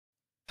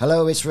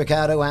Hello, it's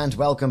Ricardo and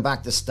welcome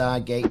back to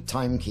Stargate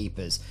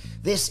Timekeepers.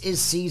 This is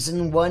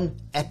Season 1,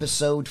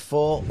 Episode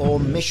 4,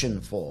 or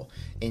Mission 4,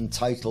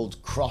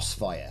 entitled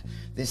Crossfire.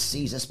 This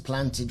sees us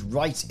planted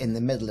right in the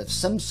middle of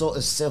some sort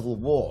of civil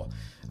war,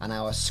 and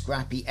our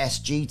scrappy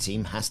SG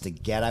team has to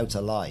get out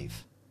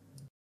alive.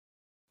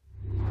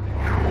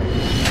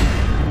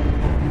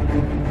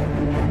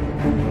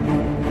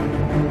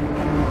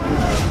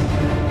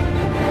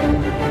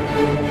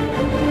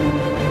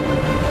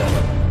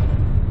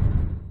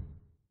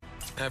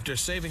 After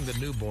saving the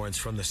newborns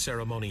from the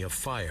ceremony of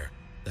fire,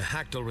 the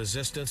Hactal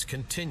resistance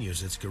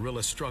continues its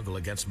guerrilla struggle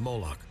against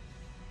Moloch.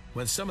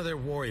 When some of their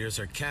warriors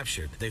are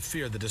captured, they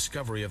fear the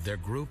discovery of their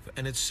group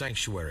and its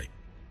sanctuary.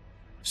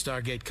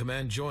 Stargate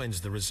Command joins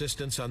the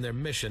resistance on their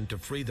mission to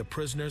free the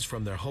prisoners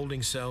from their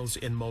holding cells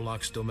in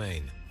Moloch's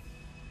domain.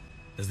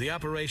 As the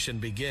operation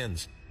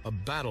begins, a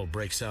battle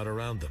breaks out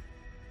around them.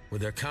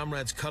 With their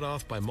comrades cut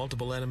off by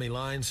multiple enemy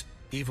lines,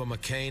 Eva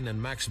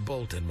and Max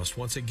must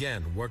once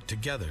again work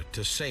together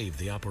to save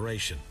the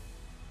operation.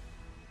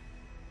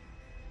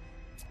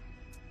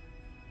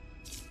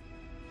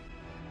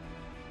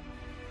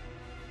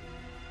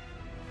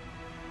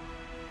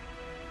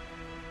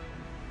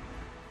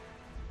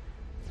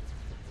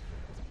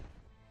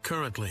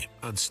 Currently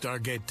on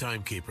Stargate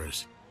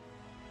Timekeepers.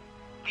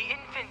 The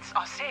infants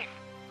are safe.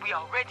 We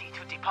are ready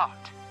to depart.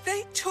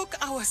 They took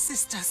our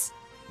sisters.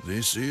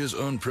 This is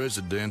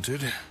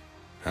unprecedented.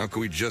 How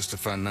can we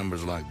justify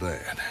numbers like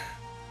that?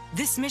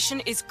 This mission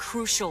is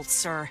crucial,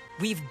 sir.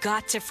 We've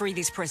got to free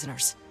these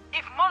prisoners.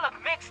 If Moloch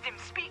makes them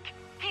speak,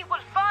 he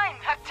will find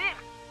Hactil.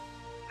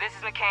 This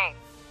is McCain.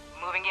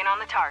 Moving in on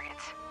the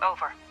targets.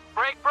 Over.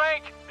 Break!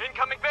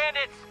 Incoming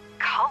bandits!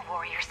 Cull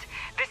warriors,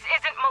 this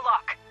isn't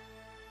Moloch.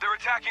 They're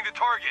attacking the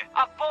target.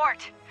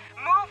 Abort!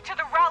 Move to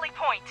the rally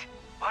point.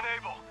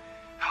 Unable.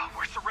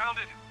 We're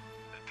surrounded.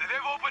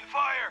 They've opened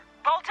fire.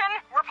 Bolton,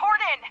 report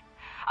in.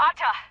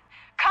 Atta,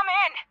 come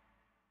in.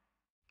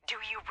 Do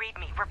you read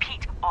me?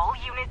 Repeat, all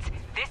units,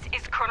 this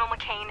is Colonel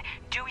McCain.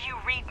 Do you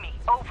read me?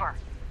 Over.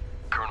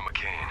 Colonel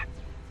McCain,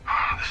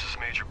 this is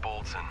Major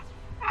Bolton.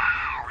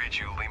 Read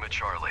you, Lima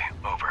Charlie.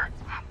 Over.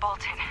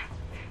 Bolton,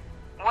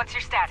 what's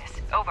your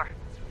status? Over.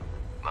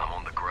 I'm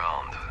on the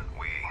ground.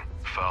 We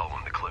fell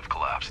when the cliff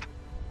collapsed.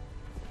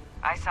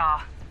 I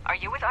saw. Are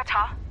you with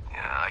Atta?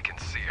 Yeah, I can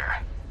see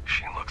her.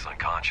 She looks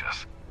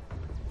unconscious.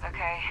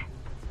 Okay.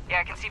 Yeah,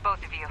 I can see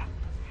both of you.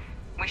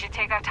 We should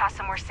take Atta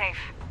somewhere safe.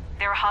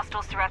 There are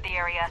hostiles throughout the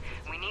area.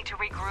 We need to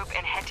regroup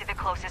and head to the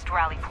closest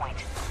rally point.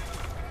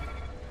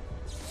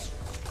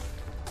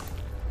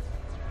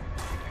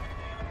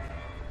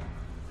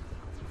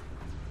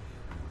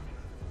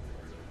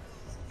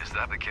 Is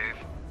that the cave?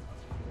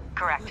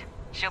 Correct.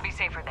 She'll be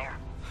safer there.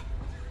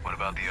 What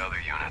about the other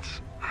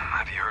units?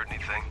 Have you heard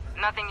anything?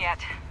 Nothing yet.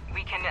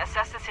 We can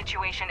assess the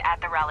situation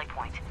at the rally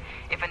point.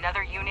 If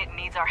another unit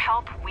needs our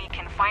help, we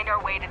can find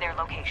our way to their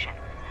location.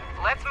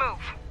 Let's move.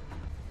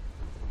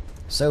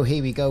 So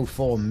here we go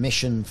for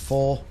Mission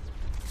 4,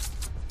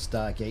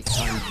 Stargate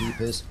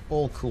Timekeepers,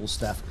 all cool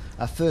stuff.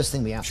 Our first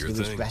thing we have to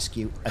do is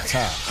rescue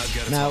Atta.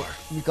 Now,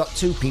 we've got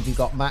two people, we've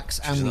got Max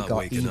and we've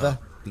got Eva.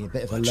 Being a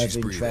bit of a love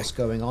interest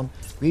going on.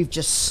 We've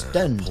just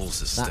stunned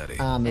that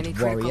armoured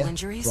warrior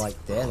right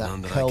there,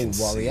 that Cull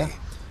warrior.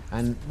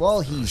 And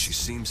while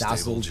he's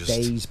dazzled,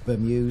 dazed,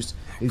 bemused,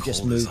 we've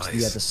just moved to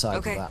the other side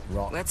of that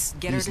rock. Let's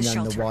get her to he's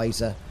none the shelter.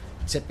 wiser.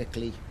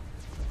 Typically,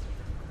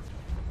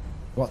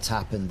 what's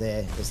happened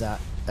there is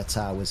that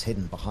Atta was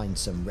hidden behind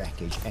some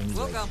wreckage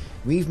anyway.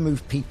 We've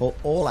moved people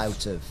all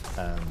out of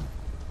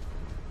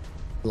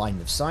line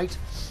of sight.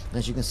 And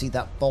as you can see,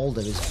 that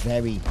boulder is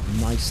very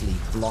nicely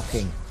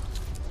blocking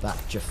that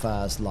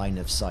Jaffa's line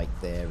of sight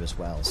there as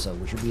well. So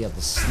we should be able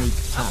to sneak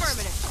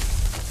past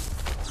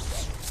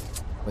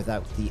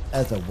without the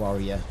other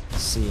warrior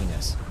seeing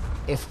us.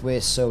 If we're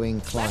so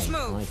inclined,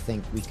 I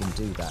think we can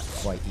do that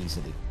quite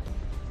easily.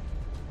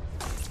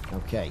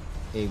 Okay,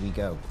 here we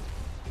go.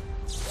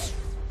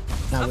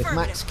 Now with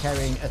Max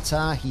carrying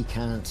Atta, he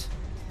can't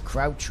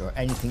crouch or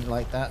anything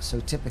like that, so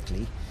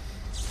typically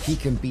he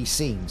can be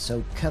seen,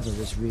 so cover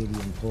is really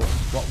important.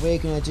 What we're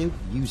going to do,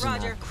 using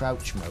our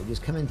crouch mode, is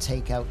come and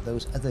take out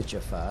those other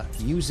Jaffa,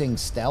 using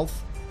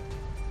stealth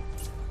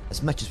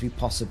as much as we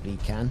possibly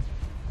can,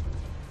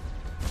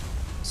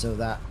 so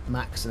that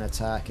Max and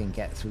Atta can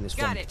get through this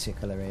one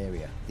particular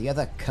area. The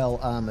other Cull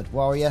armoured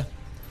warrior,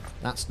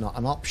 that's not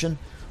an option.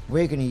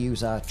 We're going to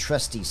use our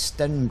trusty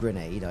stun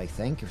grenade, I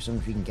think, as long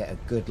as we can get a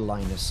good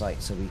line of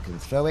sight so we can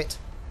throw it.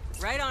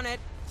 Right on it.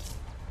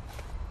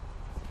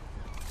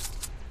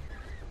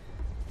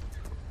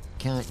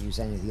 Can't use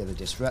any of the other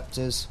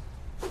disruptors.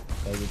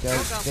 There we go.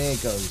 There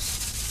goes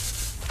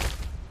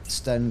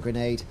stun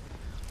grenade.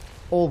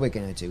 All we're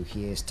going to do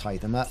here is tie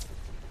them up.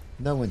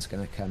 No one's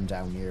going to come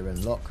down here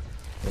and look.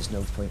 There's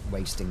no point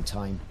wasting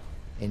time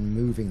in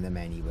moving them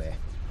anywhere.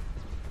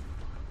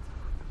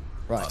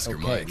 Right, Oscar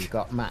okay, Mike. we've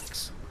got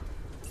Max.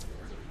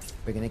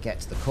 We're going to get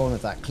to the corner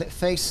of that cliff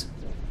face.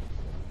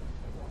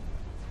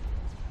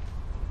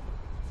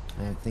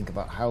 And think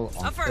about how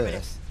on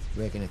earth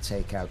we're going to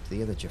take out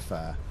the other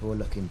Jaffa who are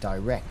looking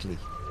directly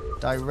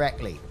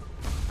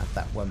at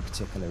that one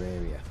particular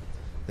area.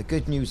 The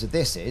good news of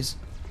this is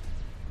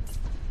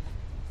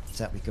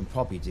that we can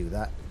probably do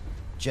that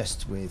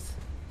just with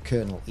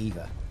Colonel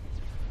Eva.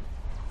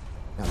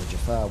 Now the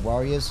Jaffa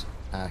warriors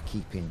are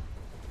keeping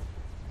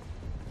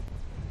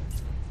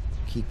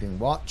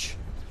watch,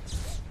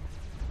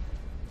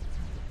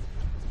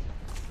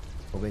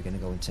 but we're going to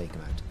go and take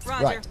them out.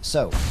 Roger. Right,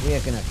 so we're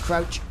going to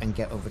crouch and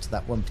get over to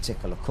that one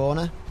particular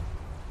corner.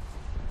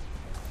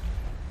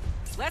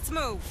 Let's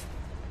move.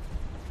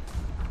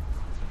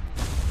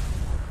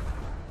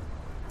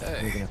 Hey.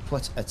 We're going to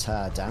put a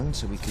tar down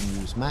so we can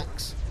use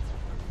Max.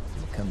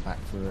 We'll come back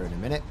for her in a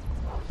minute.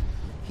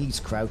 He's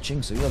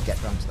crouching, so he'll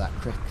get round to that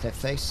cliff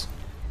face.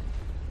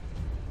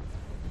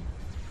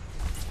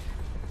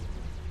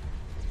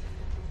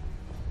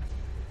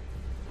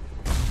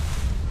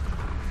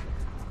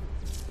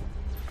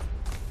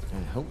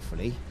 And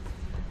hopefully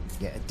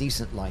get a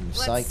decent line of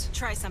sight. Let's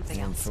try something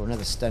and else. throw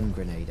another stun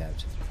grenade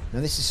out. Now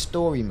this is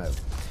story mode.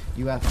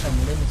 You have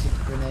unlimited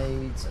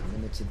grenades,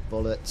 unlimited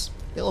bullets.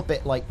 A little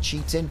bit like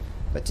cheating,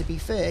 but to be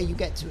fair, you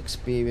get to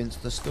experience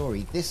the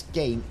story. This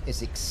game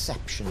is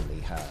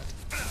exceptionally hard.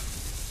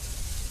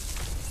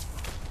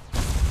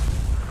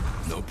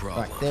 No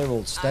problem. Right, they're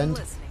all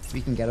stunned.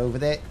 We can get over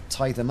there,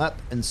 tie them up,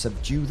 and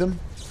subdue them.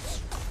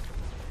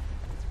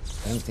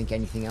 I don't think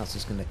anything else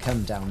is going to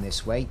come down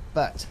this way,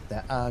 but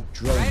there are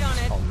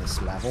drones on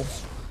this level.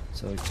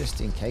 So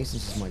just in case,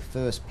 this is my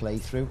first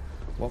playthrough,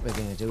 what we're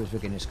going to do is we're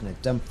just going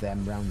to dump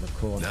them round the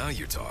corner. Now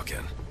you're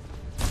talking.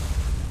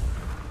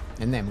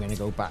 And then we're going to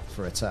go back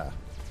for a tar.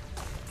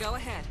 Go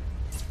ahead.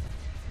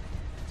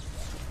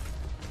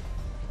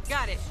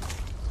 Got it.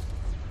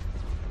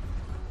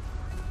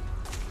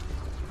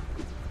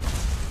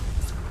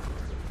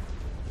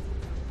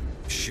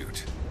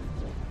 Shoot.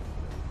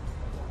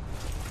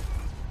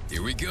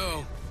 Here we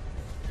go.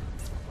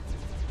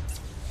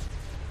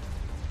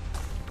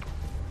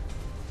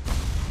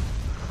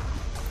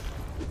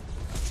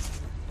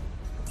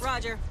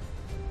 Roger.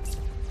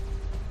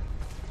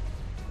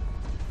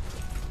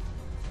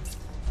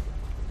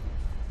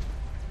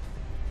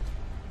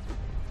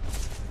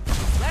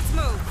 Let's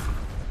move.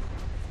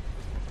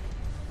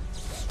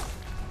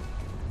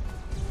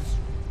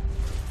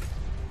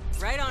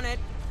 Right on it.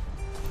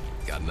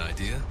 Got an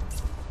idea?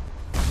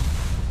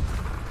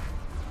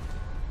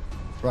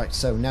 Right,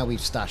 so now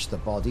we've stashed the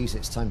bodies,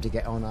 it's time to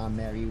get on our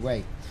merry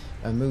way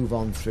and move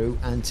on through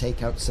and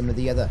take out some of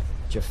the other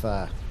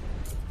Jaffa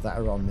that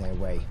are on their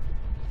way.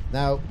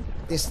 Now,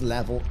 this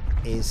level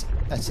is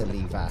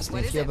utterly vast. And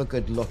if you have a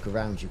good look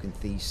around, you can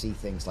see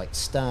things like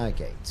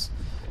Stargates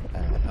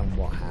and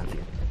what have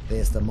you.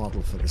 There's the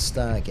model for the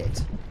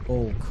Stargate.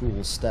 All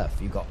cool stuff.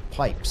 You've got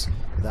pipes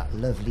with that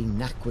lovely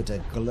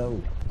Naquadah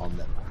glow on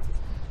them.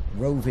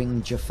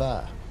 Roving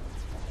Jaffa.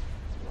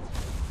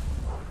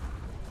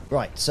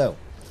 Right, so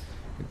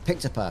we've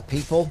picked up our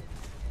people.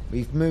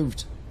 We've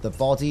moved the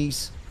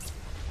bodies.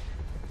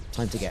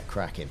 Time to get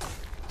cracking.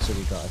 So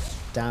we've got a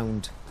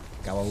downed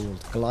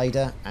old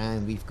glider,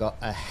 and we've got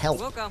a help.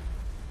 We'll go.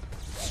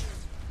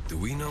 Do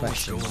we know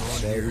what's Question going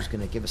on there here? who's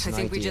going to give us an I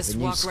think we idea of just the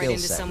new walked right skill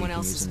into set we someone can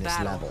use else's in this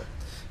battle. level.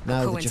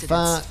 Now the coincidence.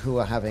 Jaffa, who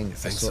are having a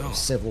think sort of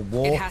so? civil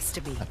war It has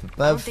to be. up I don't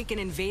above, think an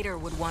invader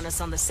would want us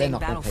on the they're same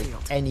not going to pay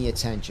battlefield. any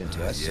attention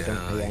to us, so don't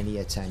yeah, pay any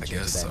I attention to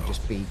them. guess so.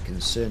 Just be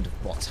concerned with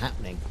what's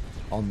happening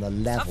on the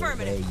level where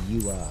Affirmative.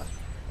 you are.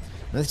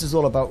 Now this is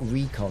all about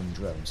recon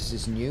drones. This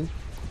is new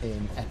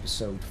in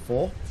episode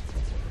 4.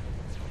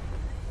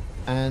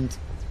 And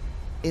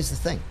here's the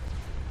thing.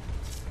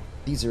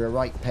 These are a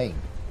right pain,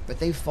 but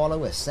they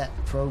follow a set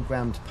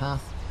programmed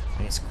path,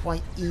 and it's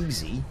quite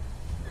easy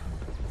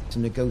to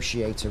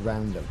negotiate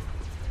around them.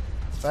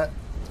 But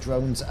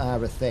drones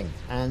are a thing,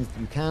 and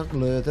you can't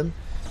lure them,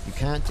 you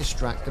can't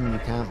distract them, you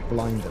can't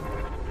blind them.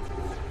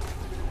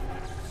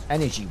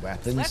 Energy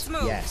weapons, Let's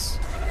move. yes.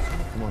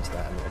 I'll come on to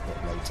that a little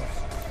bit later.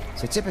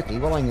 So typically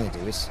what I'm going to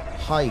do is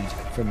hide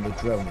from the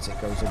drone as it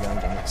goes around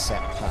on its set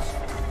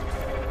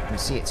path. You can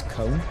see its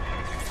cone.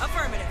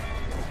 Affirmative.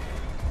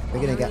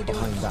 We're going to How are get you doing,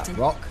 behind that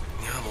Fulton? rock.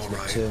 Yeah, I'm So it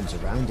alright. turns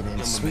around and then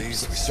I'm swoops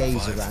amazed its we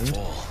gaze survived the around.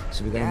 fall.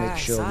 So we're going to Yeah, make I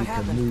sure saw we it can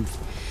happen. move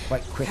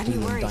quite quickly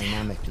and worried.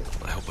 dynamically.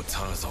 I hope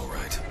Ata's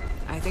alright.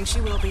 I think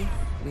she will be.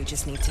 We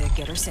just need to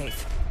get her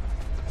safe.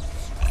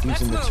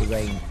 Using the Let's move.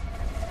 terrain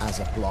as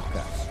a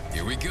blocker.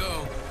 Here we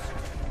go.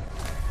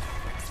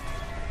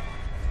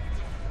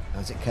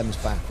 As it comes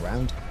back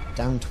around,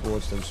 down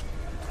towards those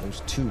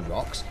two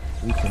rocks,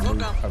 we can We'll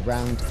move go.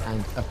 around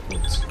and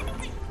upwards.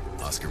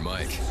 Oscar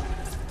Mike.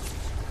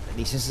 At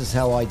least this is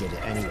how I did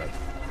it anyway.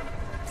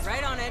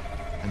 Right on it.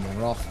 And then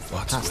we're off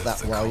What's past with that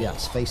the well, coal? yeah,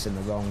 it's facing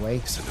the wrong way.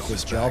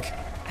 Sanova's Good job. back.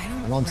 I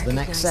don't And on to the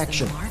next recognize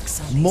section. marks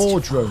on these More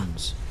Jaffa.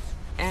 drones.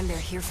 And they're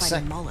here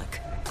fighting Moloch.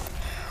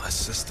 A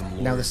system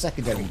lord Now the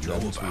secondary I don't know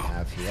drones we about.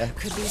 have here,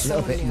 Could be a little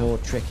someone bit new. more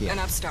trickier. An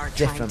upstart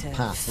Different trying to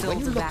path. But fill when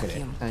you the look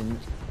vacuum. at it and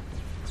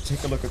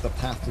take a look at the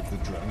path of the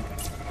drone,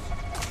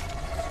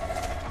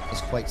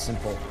 it's quite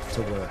simple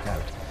to work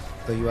out.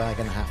 Though you are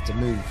going to have to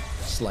move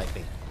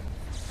slightly.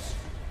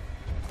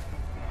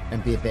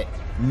 and be a bit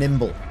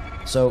nimble.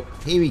 So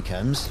here he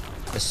comes.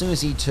 As soon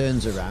as he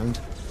turns around,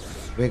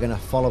 we're going to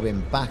follow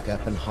him back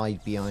up and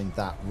hide behind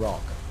that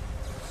rock.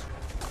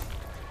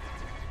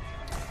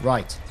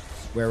 Right,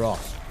 we're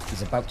off.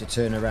 He's about to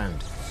turn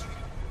around.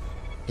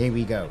 Here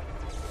we go.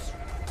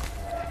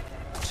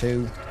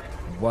 2,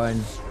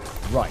 1,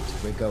 right,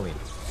 we're going.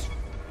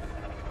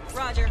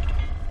 Roger.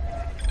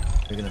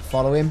 We're going to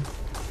follow him.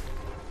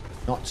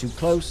 Not too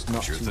close,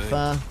 not too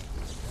far.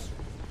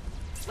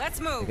 Let's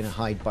move. We're going to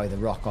hide by the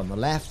rock on the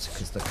left,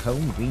 because the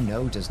cone, we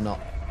know, does not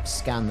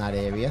scan that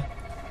area.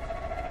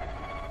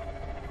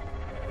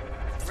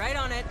 Right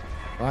on it.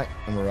 Right,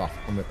 and we're off,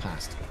 and we're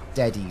past.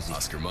 Dead easy.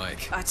 Oscar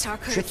Mike.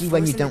 Tricky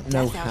when you don't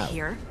know how.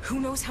 Here. Who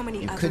knows how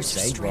many You others could are say,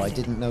 well, I stranded.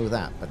 didn't know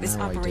that, but This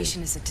now I do.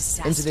 operation is a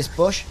disaster. Into this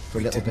bush for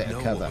a little bit of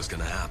What cover. was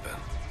gonna happen?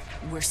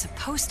 We're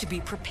supposed to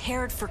be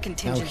prepared for Now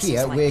contingencies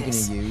here, like we're going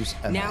this. to use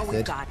a Now we've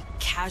method got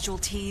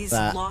casualties,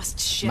 that lost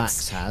ships,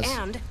 Max has,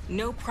 and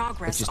no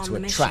progress which is on to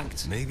the attract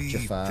mission. Maybe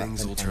Jaffa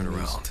things and will turn enemies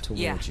around.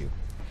 towards Yeah. you.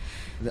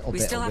 A little We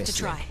bit still of have to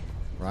whistling. try.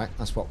 Right,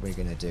 that's what we're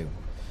going to do.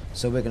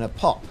 So we're going to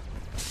pop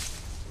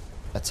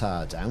a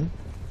tar down,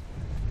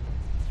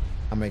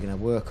 and we're going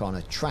to work on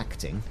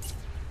attracting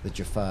the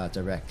Jaffa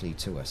directly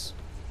to us.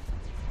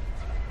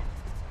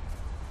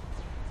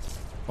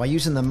 By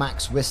using the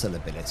Max whistle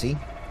ability,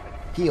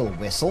 he'll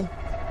whistle.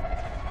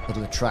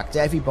 It'll attract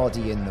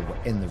everybody in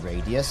the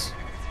radius.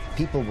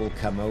 People will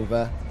come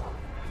over.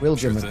 We'll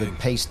give them a good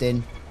paste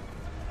in.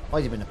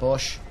 Hide him in a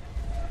bush.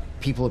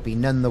 People will be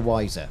none the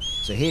wiser.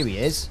 So here he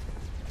is.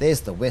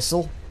 There's the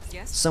whistle.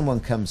 Yes? Someone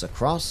comes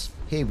across.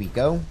 Here we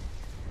go.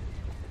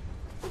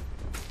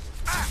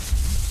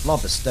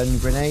 Lob a stun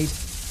grenade.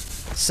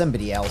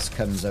 Somebody else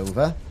comes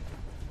over.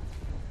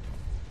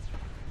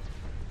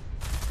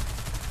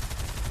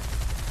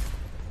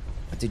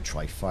 I did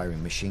try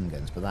firing machine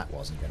guns, but that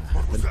wasn't going to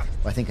happen.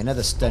 But I think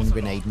another stun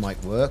grenade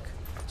might work.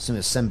 As soon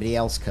as somebody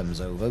else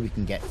comes over, we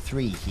can get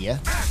 3 here.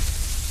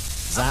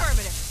 Zap.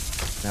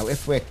 Now,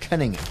 if we're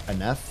cunning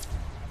enough,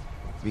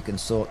 we can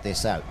sort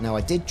this out. Now,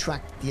 I did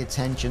track the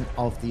attention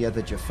of the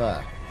other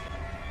Jaffa.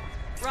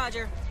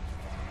 Roger.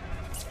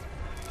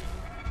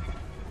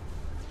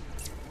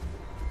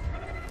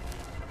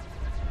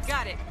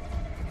 Got it.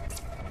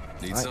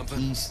 Need Right,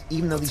 something?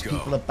 even though Let's these go.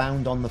 people are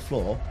bound on the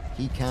floor,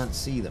 he can't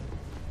see them.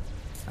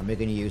 And we're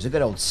going to use a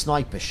good old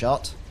sniper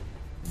shot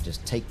and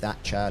just take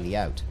that Charlie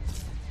out.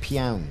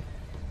 Pyown.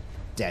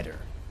 Deader.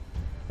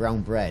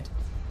 Brown bread.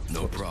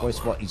 No problem.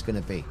 That's what he's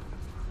going to be.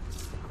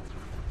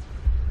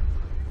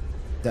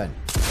 Done.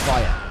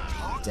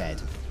 Fire. Dead.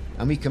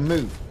 And we can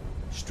move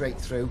straight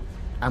through,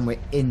 and we're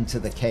into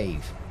the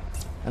cave.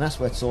 And that's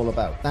what it's all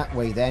about. That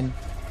way then,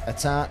 our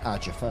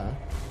Jaffa,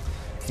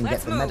 can Let's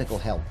get the move. medical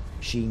help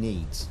she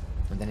needs.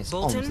 And then it's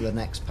Bolton? on to the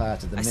next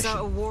part of the I mission. saw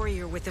a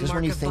warrior with the Because mark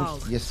when you of think Ball.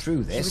 you're through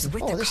He this, was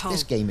with oh, the this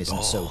cult. game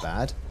isn't so Oh.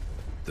 bad.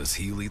 Does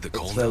he lead the It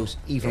call throws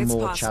now? even It's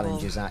more possible.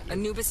 challenges at you.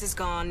 Anubis is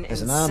gone,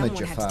 There's and an armored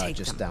someone had to Jaffa take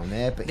just them. down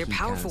there, but They're he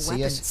powerful can't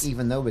see us, weapons.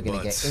 even though we're going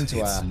to But get into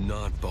it's our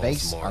not Ball's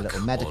base, mark our little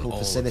on medical all of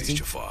facility, these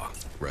Jaffa,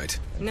 right?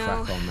 and No,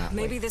 crack on that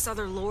maybe way. this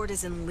other lord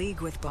is in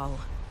league with Ball.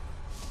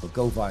 We'll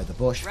go via the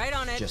bush, Right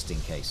on it. just in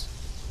case.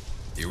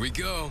 Here we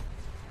go.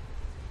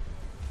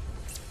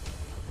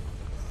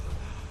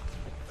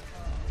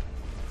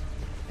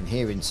 And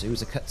here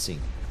ensues a cutscene.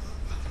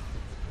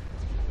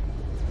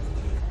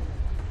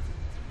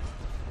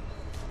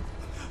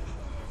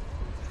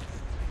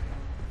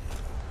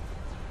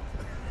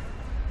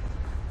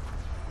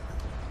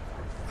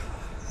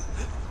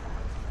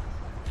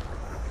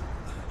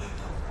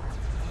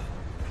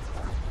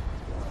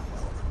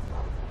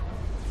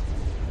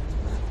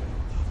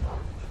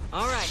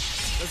 All right,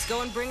 let's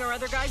go and bring our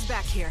other guys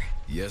back here.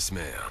 Yes,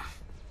 ma'am.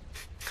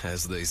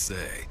 As they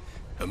say,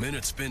 a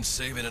minute spent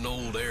saving an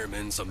old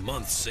airman's a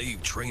month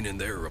saved training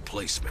their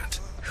replacement.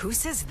 Who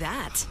says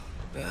that?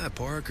 Ah,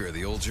 Parker,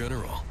 the old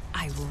general.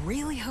 I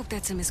really hope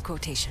that's a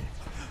misquotation.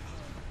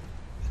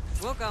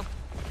 We'll go.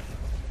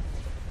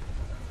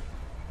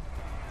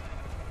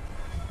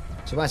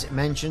 So as it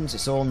mentions,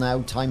 it's all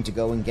now time to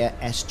go and get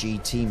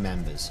SG team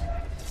members.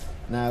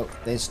 Now,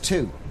 there's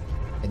 2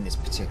 in this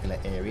particular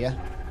area,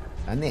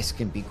 and this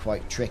can be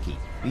quite tricky.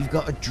 We've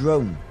got a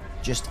drone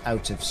just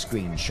out of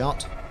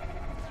screenshot.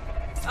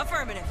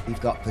 Affirmative.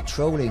 We've got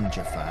patrolling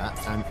Jaffa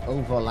and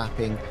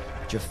overlapping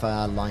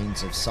Jaffa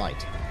lines of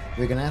sight.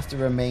 We're going to have to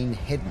remain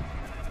hidden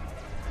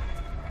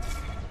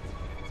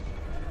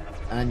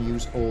and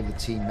use all the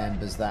team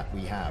members that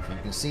we have. You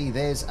can see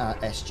there's our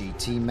SG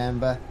team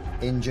member,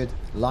 injured,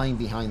 lying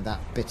behind that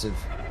bit of,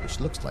 which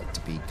looks like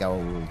to be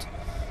gold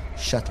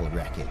shuttle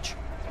wreckage.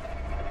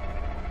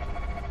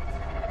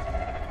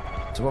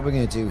 So what we're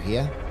going to do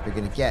here, we're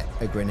going to get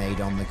a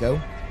grenade on the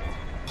go,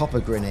 pop a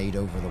grenade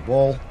over the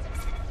wall,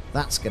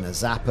 that's going to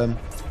zap him,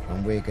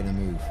 and we're going to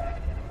move.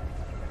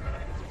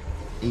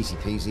 Easy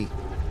peasy,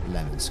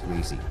 lemon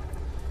squeezy.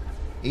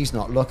 He's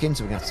not looking,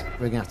 so we're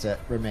going to have to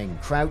remain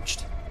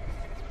crouched.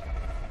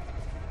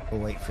 We'll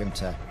wait for him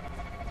to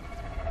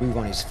move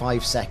on his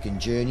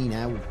 5-second journey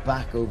now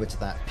back over to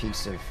that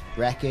piece of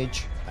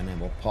wreckage, and then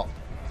we'll pop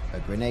a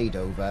grenade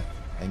over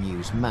and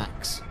use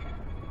Max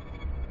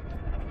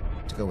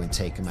to go and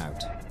take him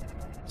out.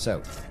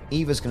 So,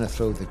 Eva's going to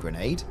throw the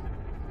grenade.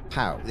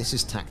 Pow, this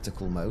is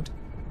tactical mode.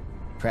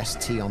 Press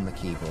T on the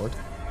keyboard.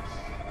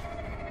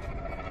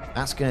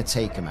 That's going to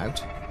take him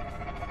out.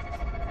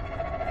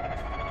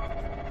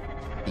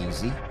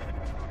 Easy.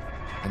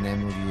 And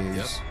then we'll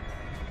use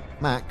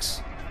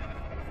Max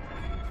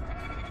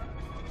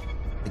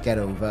to get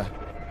over.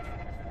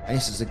 And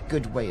this is a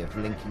good way of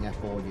linking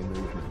up all your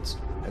movements.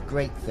 A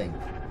great thing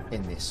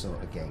in this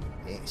sort of game.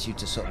 It's you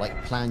to sort of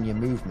like plan your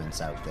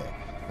movements out there.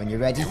 When you're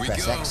ready,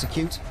 press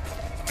execute.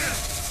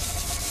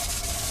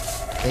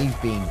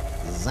 They've been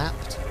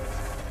zapped.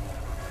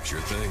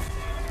 Sure thing.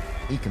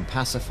 He can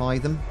pacify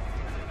them.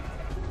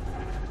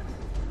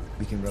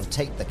 We can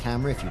rotate the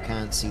camera if you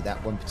can't see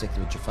that one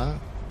particular Jaffa.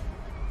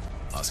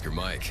 Oscar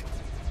Mike.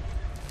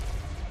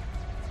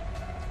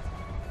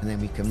 And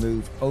then we can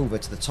move over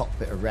to the top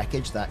bit of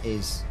wreckage that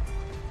is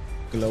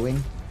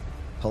glowing,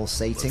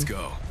 pulsating. Let's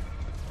go.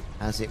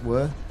 As it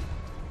were.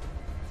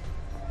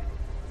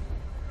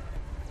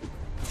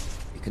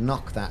 We can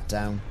knock that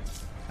down,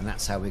 and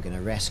that's how we're going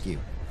to rescue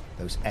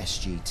those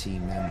SG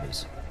team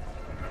members.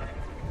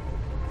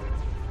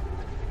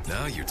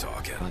 Now you're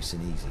talking. Nice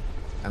and easy.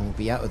 And we'll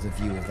be out of the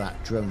view of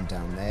that drone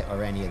down there,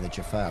 or any of the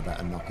Jaffa that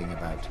are knocking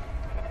about.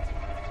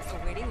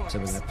 So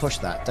we're going to push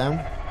that down,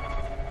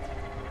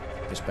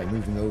 just by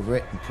moving over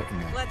it and putting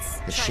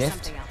the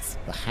shift,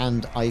 the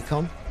hand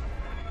icon.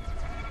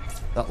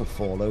 That will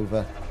fall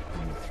over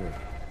and we're through.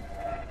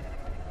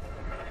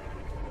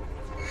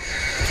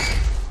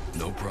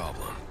 No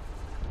problem.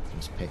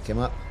 Let's pick him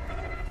up.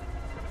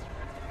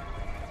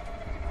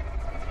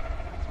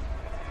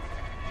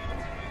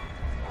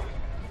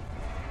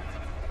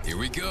 Here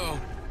we go.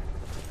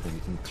 Then we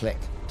can click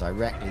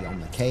directly on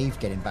the cave,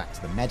 getting back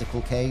to the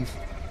medical cave.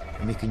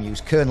 And we can use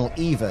Colonel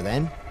Eva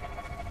then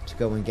to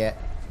go and get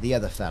the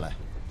other fella.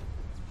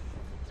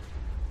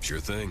 Sure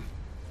thing.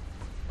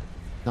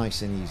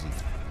 Nice and easy.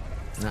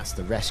 And that's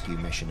the rescue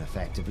mission,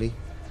 effectively.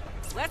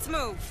 Let's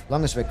move. As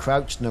long as we're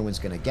crouched, no one's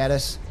going to get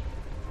us.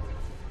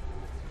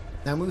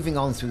 Now, moving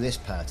on through this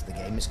part of the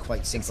game is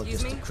quite simple.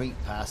 Just to creep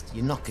past,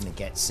 you're not going to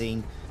get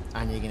seen,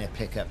 and you're going to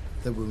pick up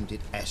the wounded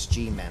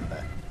SG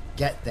member.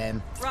 Get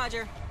them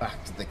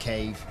back to the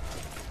cave.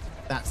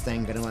 That's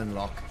then going to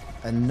unlock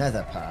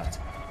another part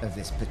of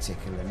this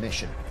particular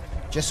mission.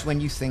 Just when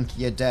you think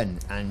you're done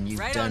and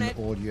you've done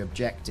all your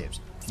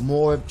objectives,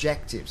 more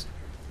objectives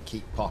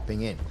keep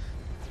popping in.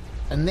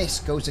 And this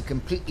goes a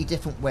completely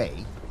different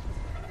way,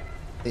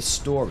 this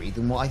story,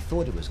 than what I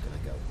thought it was going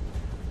to go.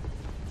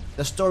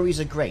 The stories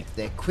are great.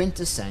 They're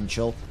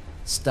quintessential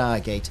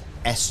Stargate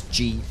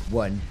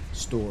SG-1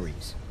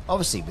 stories.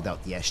 Obviously,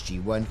 without the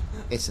SG-1,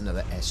 it's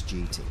another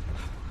SG team.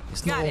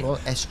 It's not all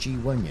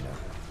SG-1, you know.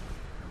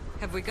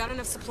 Have we got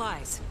enough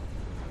supplies?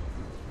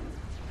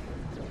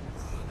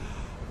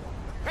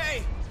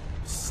 Hey!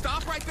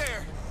 Stop right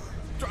there!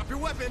 Drop your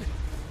weapon!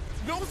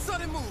 No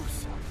sudden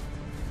moves!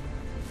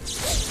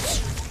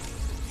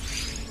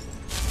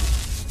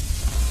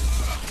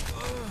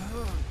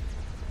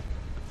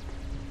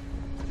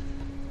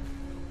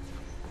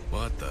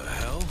 What the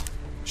hell?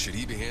 Should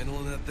he be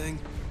handling that thing?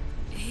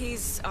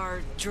 He's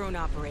our drone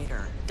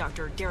operator,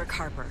 Dr. Derek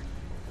Harper.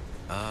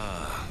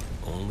 Ah,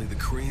 only the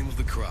cream of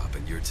the crop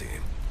in your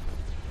team.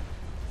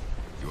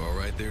 You all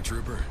right there,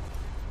 Trooper?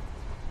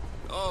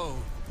 Oh.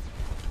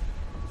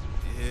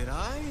 Did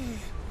I?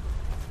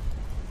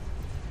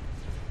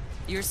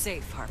 You're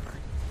safe, Harper.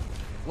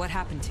 What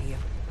happened to you?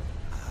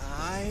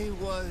 I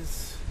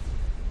was...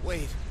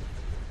 Wait.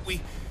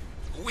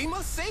 We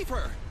must save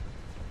her!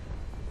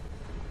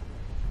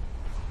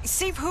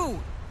 Save who?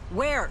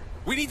 Where?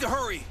 We need to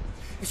hurry!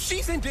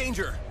 She's in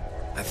danger!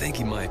 I think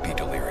he might be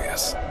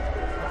delirious.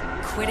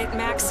 Quit it,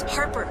 Max.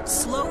 Harper,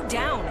 slow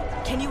down.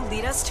 Can you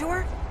lead us to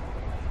her?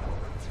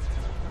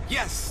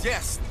 Yes,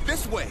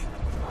 this way!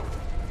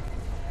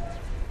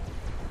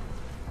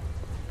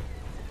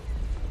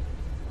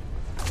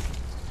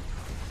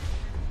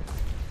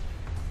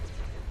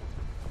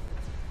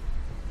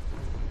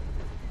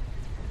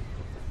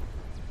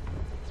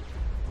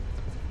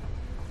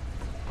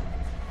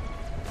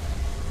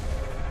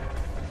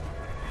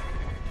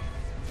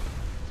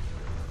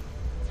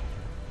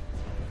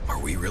 Are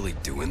we really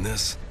doing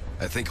this?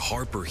 I think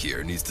Harper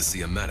here needs to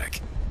see a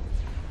medic.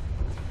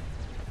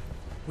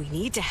 We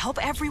need to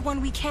help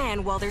everyone we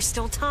can while there's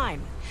still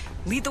time.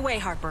 Lead the way,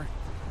 Harper.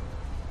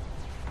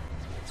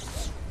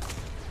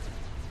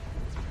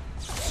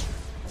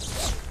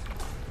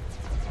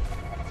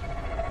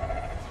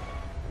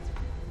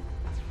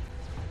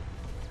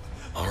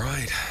 All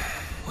right,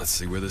 let's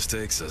see where this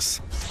takes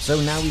us.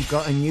 So now we've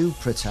got a new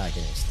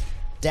protagonist,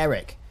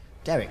 Derek.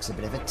 Derek's a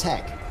bit of a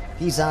tech.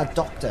 He's our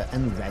doctor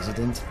and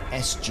resident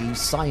SG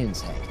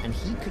science head, and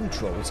he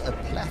controls a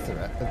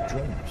plethora of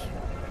drones.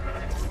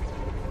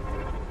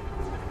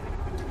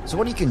 So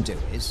what he can do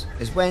is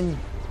when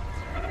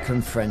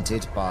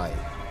confronted by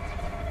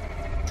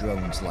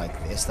drones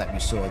like this that we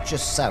saw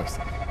just south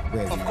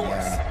where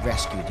we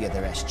rescued the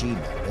other SG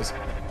members,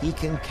 He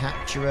can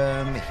capture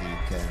them,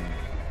 he can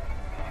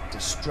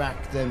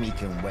distract them, he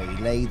can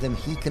waylay them,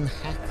 he can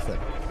hack them.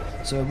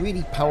 So a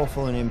really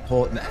powerful and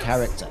important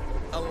character.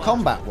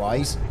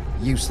 Combat-wise,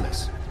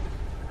 useless.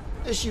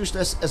 As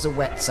useless as a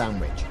wet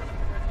sandwich.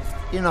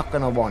 You're not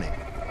going to want it.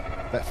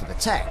 But for the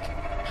tech,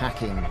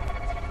 hacking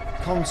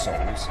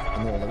consoles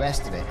and all the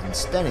rest of it and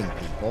stunning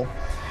people,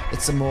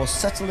 it's a more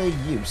subtler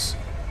use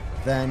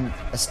than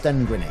a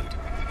stun grenade.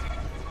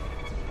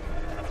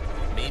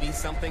 Maybe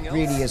something else?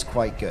 Really is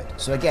quite good.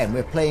 So again,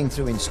 we're playing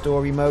through in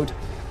story mode.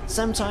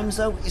 Sometimes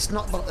though, it's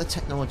not about the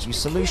technology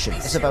solution.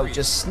 It's about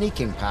just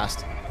sneaking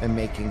past and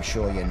making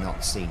sure you're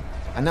not seen.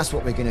 And that's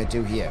what we're going to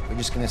do here. We're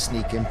just going to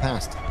sneak in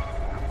past.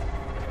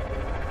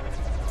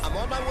 I'm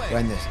on my way.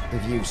 When the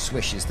view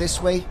swishes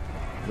this way,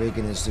 we're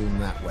going to zoom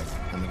that way.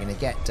 And we're going to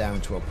get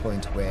down to a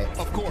point where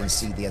we can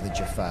see the other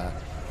Jaffa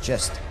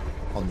just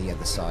on the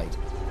other side.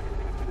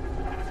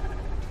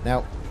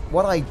 Now,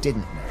 what I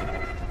didn't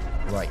know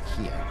right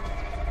here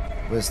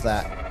was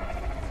that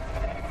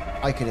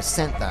I could have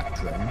sent that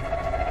drone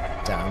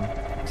down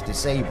to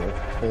disable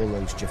all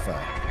those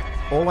Jaffa.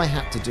 All I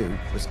had to do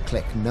was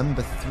click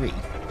number 3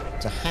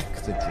 to hack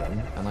the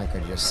drone, and I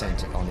could have just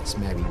sent it on its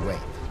merry way.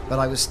 But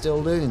I was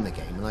still learning the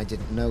game and I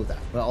didn't know that.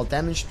 But I'll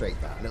demonstrate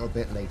that a little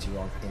bit later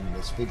on in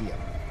this video.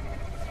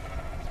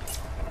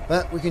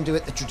 But we can do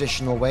it the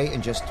traditional way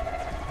and just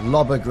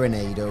lob a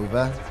grenade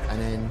over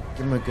and then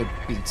give them a good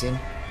beating,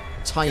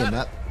 tie him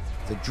up.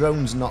 The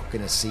drone's not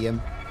going to see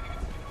him.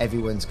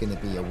 Everyone's going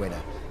to be a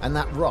winner. And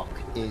that rock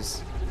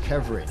is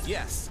covering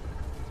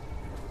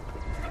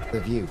the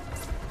view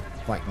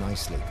quite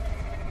nicely.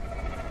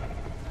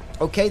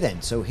 Okay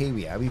then, so here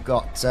we are. We've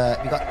got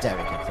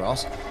Derek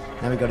across.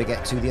 Now we've got to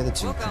get to the other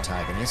two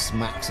protagonists,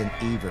 Max and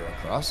Eva,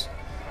 across.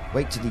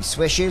 Wait till he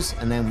swishes,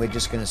 and then we're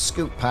just going to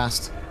scoot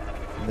past,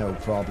 no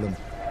problem,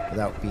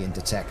 without being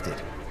detected.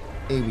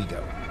 Here we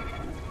go.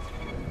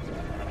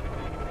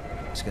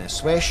 It's going to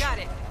swish,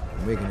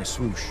 and we're going to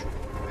swoosh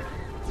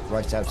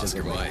right out of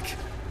the way.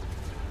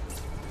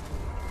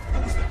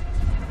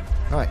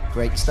 Right,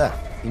 great stuff.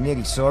 He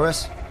nearly saw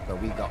us, but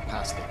we got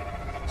past it.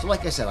 So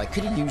like I said, I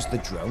could have used the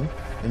drone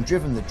and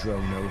driven the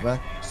drone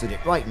over, stood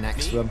it right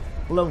next to him,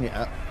 blown it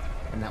up,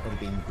 and that would have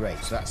been great.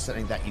 So that's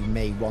something that you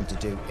may want to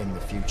do in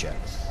the future.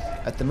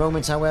 At the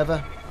moment,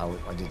 however,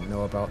 I didn't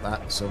know about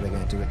that, so we're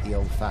going to do it the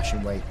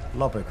old-fashioned way,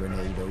 lob a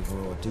grenade over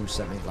or do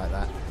something like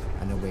that,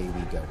 and away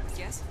we go.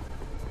 Yes.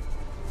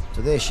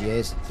 So there she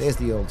is. There's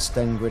the old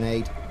stun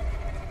grenade.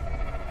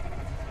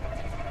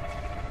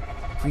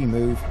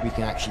 Pre-move, we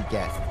can actually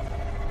get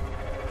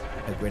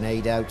a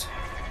grenade out.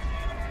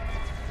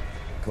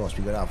 Of course,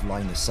 we've got to have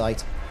line of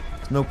sight.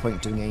 There's no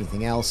point doing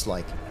anything else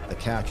like the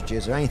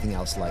cartridges or anything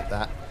else like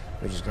that.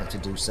 We're just going to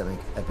have to do something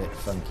a bit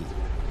funky.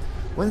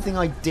 One thing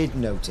I did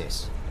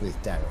notice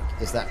with Derek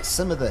is that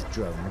some of the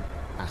drone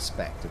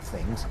aspect of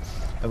things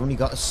have only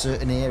got a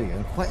certain area,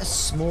 and quite a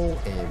small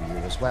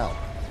area as well,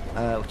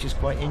 which is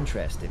quite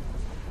interesting.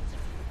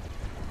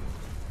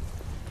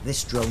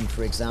 This drone,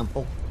 for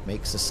example,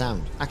 makes a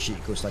sound. Actually,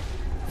 it goes like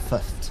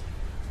fuffed,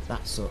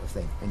 that sort of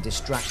thing, and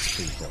distracts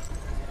people.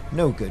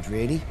 No good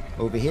really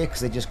over here, because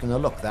they're just going to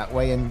look that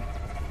way, and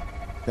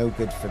no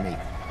good for me.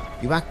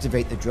 You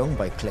activate the drone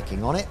by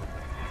clicking on it.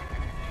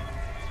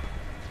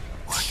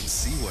 I can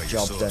see why Job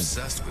you're so done.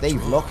 obsessed with They've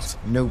drones. looked.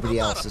 Nobody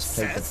else has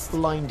played the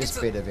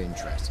blindest bit of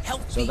interest.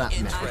 So that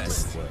method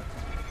didn't work.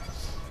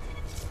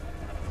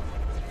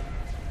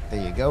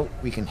 There you go.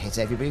 We can hit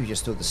everybody. We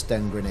just throw the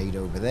stun grenade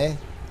over there.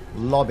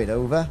 Lob it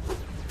over.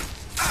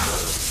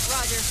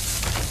 Roger.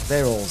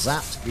 They're all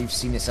zapped. We've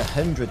seen this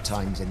 100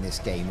 times in this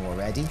game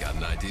already. Got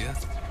an idea?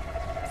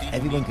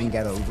 Everyone can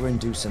get over and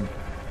do some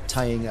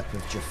tying up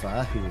of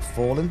Jaffa who have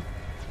fallen.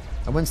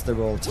 And once they're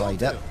all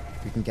tied up,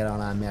 we can get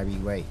on our merry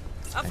way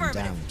and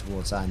down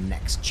towards our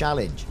next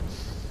challenge.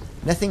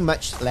 Nothing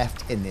much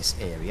left in this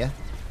area.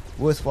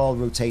 Worthwhile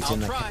rotating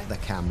the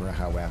camera,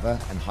 however,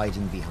 and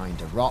hiding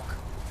behind a rock.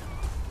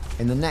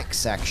 In the next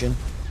section,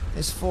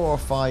 there's 4 or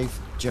 5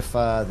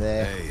 Jaffa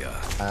there,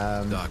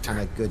 and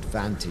a good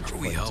vantage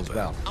point as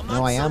well.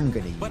 Now I am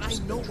going to use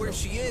the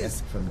drone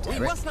from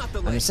Derek. I'm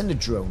going to send a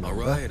drone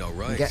over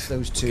and get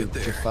those 2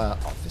 Jaffa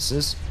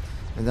officers,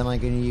 and then I'm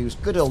going to use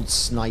good old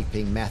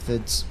sniping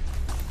methods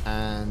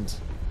and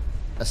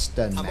a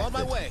stun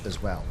method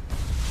as well,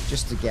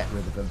 just to get rid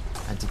of them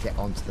and to get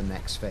on to the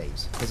next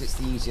phase, because it's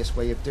the easiest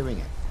way of doing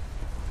it.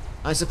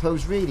 I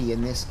suppose really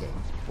in this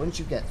game, once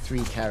you get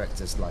 3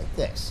 characters like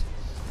this,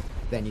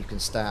 then you can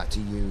start to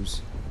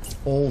use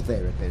all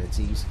their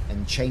abilities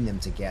and chain them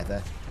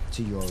together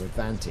to your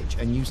advantage,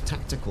 and use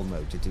tactical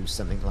mode to do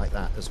something like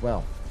that as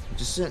well,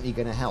 which is certainly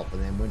going to help.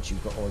 And then once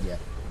you've got all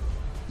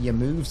your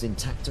moves in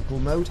tactical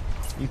mode,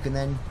 you can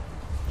then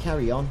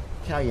carry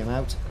them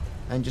out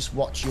and just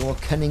watch your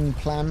cunning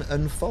plan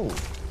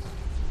unfold.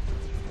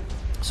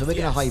 So we're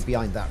going to hide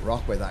behind that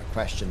rock where that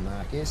question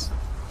mark is.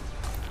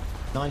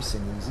 Nice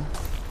and easy.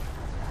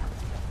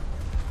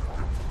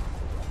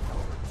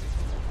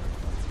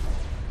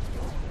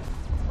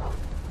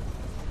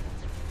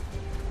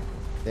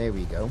 There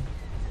we go.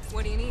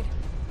 What do you need?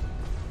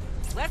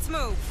 Let's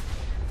move.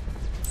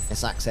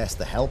 Let's access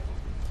the help.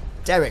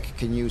 Derek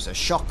can use a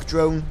shock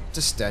drone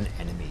to stun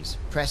enemies.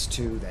 Press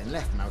 2, then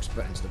left mouse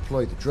button to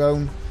deploy the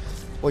drone,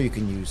 or you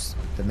can use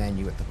the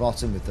menu at the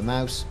bottom with the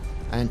mouse,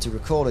 and to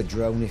recall a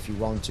drone if you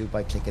want to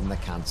by clicking the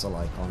cancel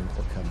icon, it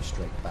will come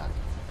straight back.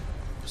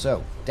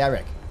 So,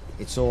 Derek,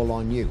 it's all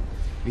on you.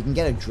 You can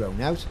get a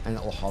drone out and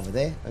it'll hover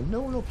there, and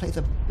no one will pay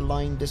the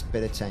blindest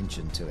bit of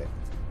attention to it.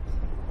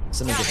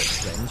 Something a bit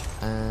strange,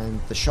 and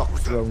the shock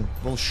drone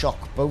will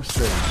shock both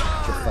the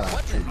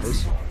Jaffa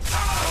troopers.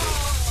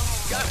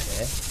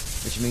 There,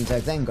 which means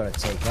I've then got to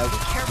take out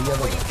the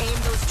other one. Aim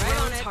those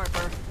drones,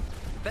 Harper.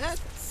 That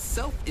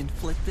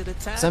self-inflicted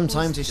attack.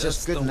 Sometimes it's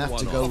just good the enough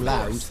to one go off.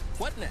 loud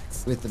What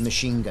next? with the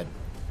machine gun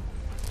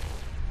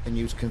and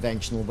use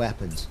conventional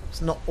weapons.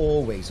 It's not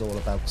always all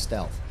about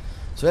stealth.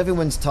 So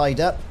everyone's tied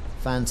up.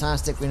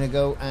 Fantastic. We're going to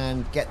go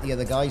and get the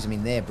other guys. I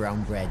mean, they're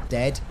brown bread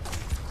dead,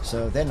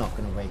 so they're not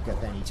going to wake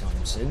up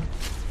anytime soon.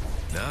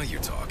 Now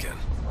you're talking.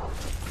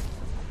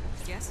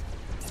 Yes?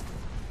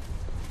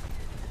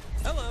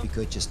 Hello. We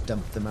could just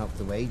dump them out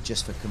the way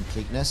just for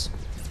completeness,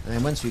 and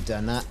then once we've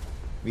done that,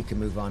 we can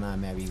move on our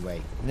merry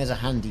way. And there's a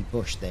handy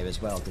bush there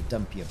as well to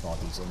dump your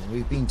bodies in, and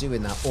we've been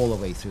doing that all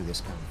the way through this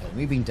campaign.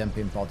 We've been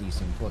dumping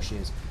bodies in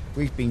bushes,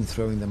 we've been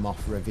throwing them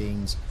off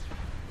ravines,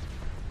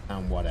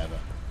 and whatever.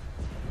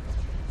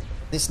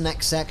 This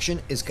next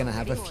section is going to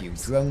have a few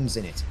drones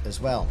in it as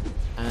well,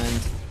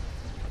 and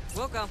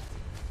We'll go.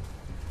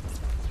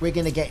 we're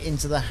going to get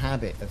into the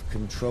habit of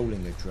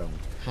controlling a drone,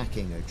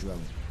 hacking a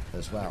drone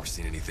as well. Never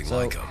seen anything So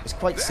like 'em. it's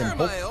quite They're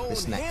simple, my own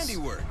this next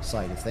handiwork.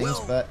 side of things,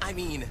 Well, but I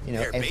mean, you know,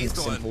 they're everything's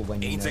based on simple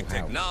when you know ancient how.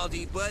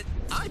 technology, but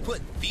I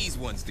put these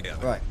ones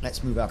together. Right,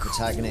 let's move our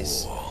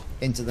protagonists Cool.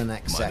 into the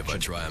next Mind if I section.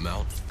 try them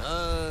out?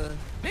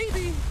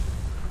 Maybe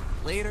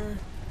later.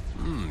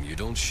 You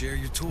don't share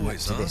your Up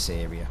toys, to huh? this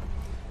area.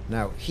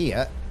 Now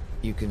here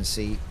you can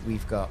see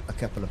we've got a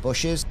couple of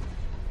bushes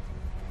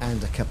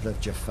and a couple of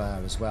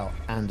Jaffa as well,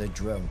 and a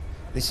drone.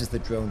 This is the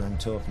drone I'm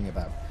talking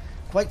about.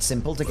 Quite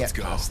simple to Let's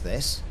get go. past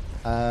this.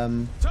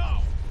 Right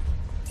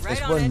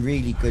There's on one it.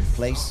 really good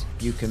place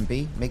you can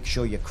be. Make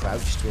sure you're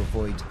crouched to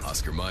avoid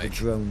Oscar the Mike.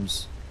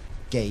 drone's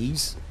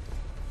gaze,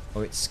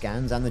 or its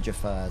scans, and the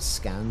Jaffa's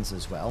scans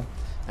as well.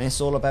 And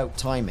it's all about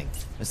timing.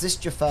 As this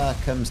Jaffa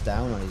comes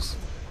down on his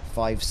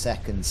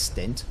 5-second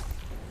stint,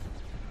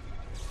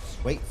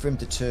 wait for him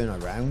to turn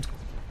around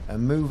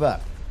and move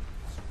up.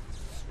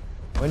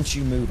 Once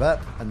you move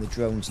up and the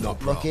drone's No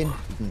not looking,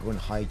 problem. you can go and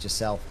hide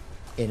yourself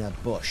in a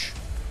bush.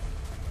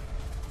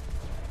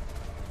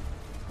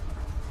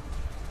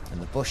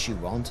 And the bush you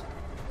want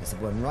is the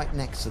one right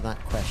next to that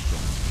question.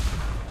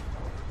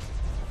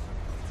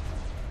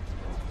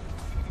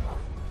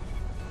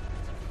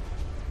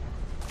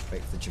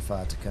 Wait for the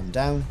Jaffa to come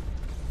down,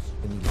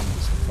 then you leave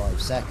this for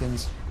 5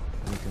 seconds,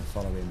 and you can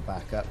follow him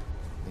back up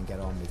and get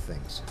on with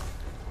things.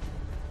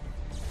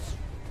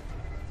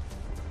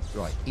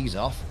 Right, he's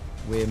off,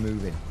 we're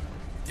moving.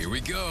 Here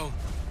we go.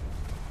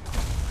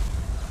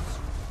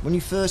 When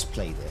you first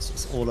play this,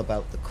 it's all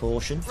about the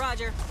caution.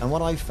 Roger. And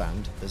what I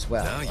found as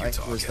well, Now you're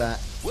right, was talking. that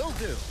Will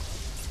do.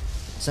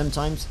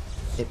 sometimes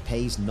it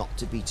pays not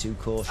to be too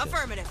cautious.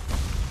 Affirmative.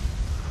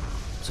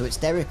 So it's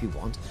Derek we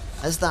want.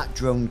 As that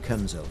drone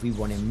comes over, we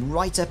want him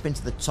right up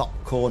into the top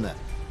corner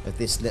of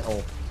this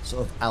little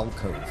sort of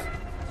alcove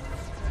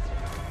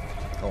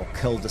or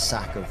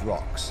cul-de-sac of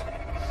rocks.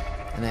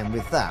 And then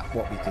with that,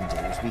 what we can do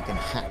is we can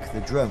hack the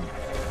drone.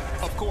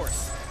 Of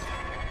course.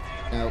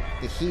 Now,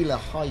 the healer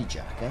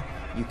hijacker,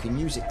 you can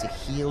use it to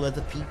heal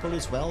other people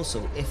as well.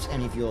 So if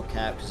any of your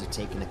characters are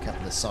taking a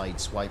couple of side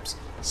swipes,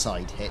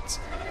 side hits,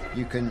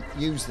 you can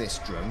use this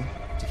drone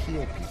to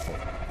heal people,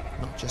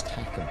 not just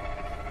hack them.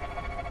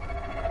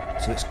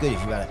 So it's good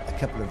if you had a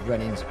couple of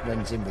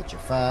runs in with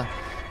Jaffa,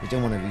 you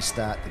don't want to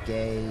restart the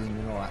game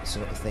and all that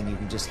sort of thing, you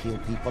can just heal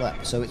people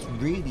up. So it's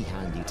really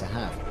handy to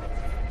have.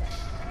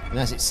 And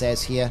as it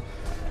says here,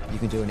 you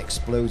can do an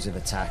explosive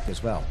attack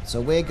as well.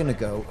 So we're going to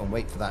go and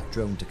wait for that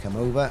drone to come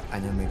over,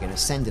 and then we're going to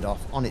send it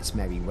off on its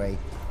merry way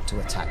to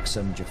attack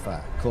some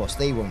Jaffa. Of course,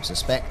 they won't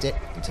suspect it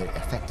until it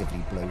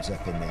effectively blows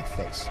up in their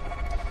face.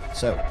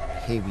 So,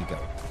 here we go.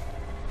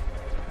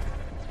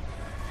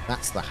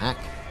 That's the hack.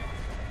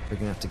 We're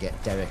going to have to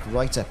get Derek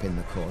right up in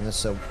the corner,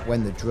 so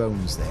when the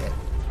drone's there,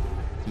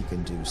 he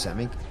can do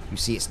something. You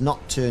see, it's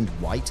not turned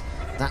white.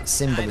 That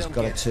symbol has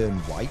got to turn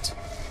white.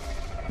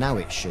 Now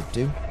it should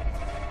do.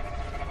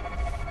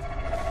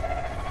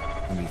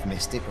 And we've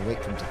missed it. We'll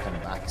wait for him to come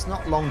back. It's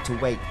not long to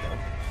wait, though.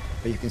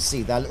 But you can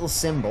see that little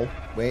symbol,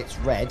 where it's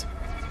red,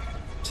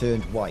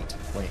 turned white.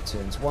 When it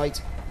turns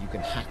white, you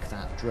can hack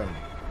that drone.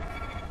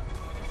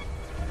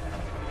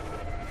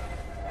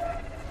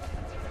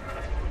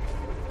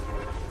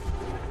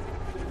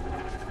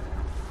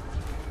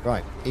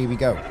 Right, here we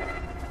go.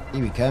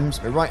 Here he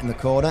comes. We're right in the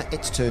corner.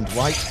 It's turned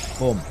white.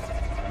 Boom.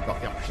 We've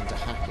got the option to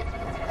hack it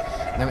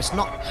now. Now, it's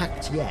not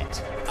hacked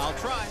yet. I'll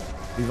try.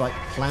 We've, like,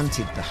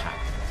 planted the hack.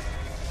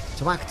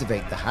 To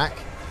activate the hack,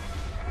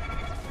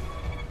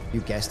 you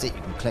guessed it,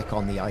 you can click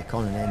on the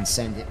icon and then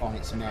send it on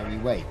its merry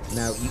way.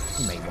 Now,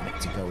 you may want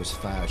it to go as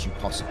far as you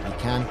possibly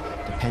can,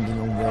 depending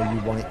on where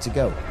you want it to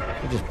go.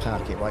 We'll just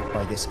park it right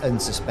by this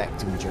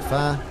unsuspecting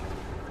Jaffa.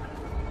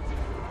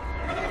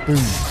 Boom.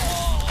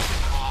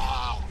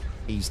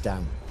 He's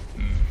down.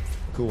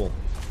 Cool.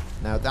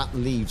 Now that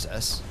leaves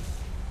us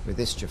with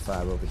this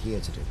Jaffa over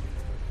here to do.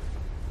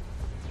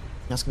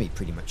 That's going to be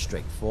pretty much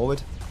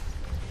straightforward.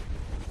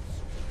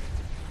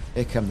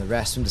 Here come the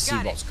rest of them to see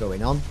what's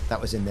going on. That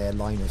was in their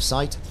line of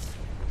sight.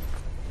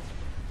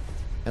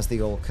 As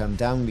they all come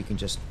down, we can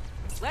just...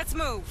 Let's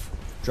move.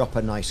 Drop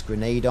a nice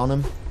grenade on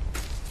him.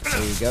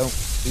 There you go.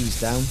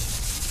 He's down.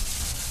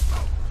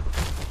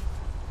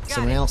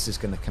 Someone else is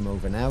going to come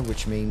over now,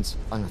 which means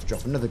I'm going to have to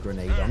drop another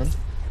grenade on him.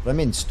 But I'm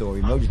in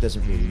story mode, it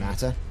doesn't really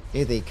matter.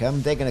 Here they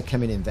come. They're going to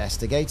come and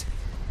investigate.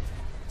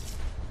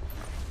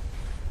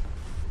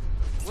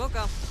 We'll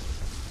go.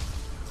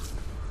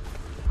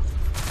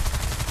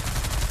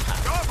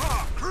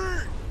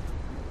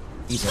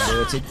 He's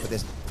alerted, but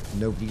there's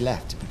nobody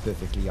left, to be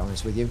perfectly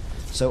honest with you.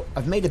 So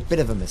I've made a bit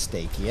of a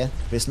mistake here,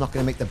 but it's not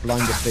going to make the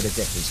blindest bit of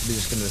difference. We're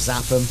just going to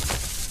zap him,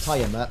 tie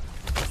him up,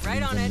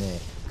 right on it, there,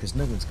 because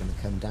no one's going to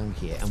come down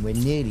here, and we're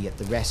nearly at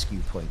the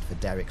rescue point for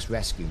Derek's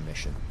rescue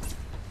mission.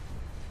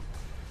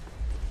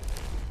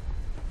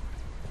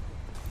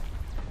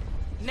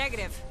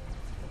 Negative.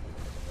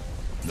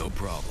 No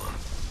problem.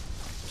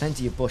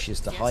 Plenty of bushes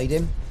to hide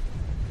him.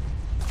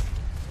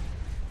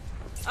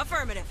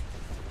 Affirmative.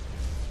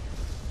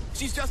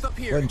 She's just up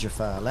here. One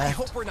Jaffa left. I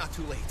hope we're not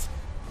too late.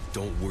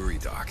 Don't worry,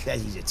 Doc. Dead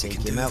easy to take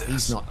him do out. this.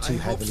 He's not too I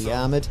hope heavily so.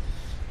 armoured.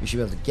 We should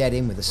be able to get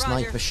him with a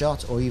sniper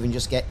shot, or even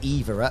just get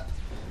Eva up.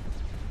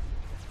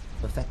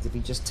 Effectively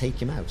just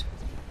take him out.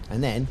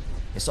 And then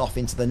it's off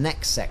into the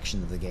next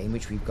section of the game,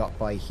 which we've got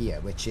by here,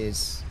 which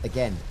is,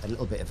 again, a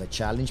little bit of a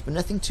challenge, but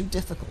nothing too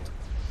difficult.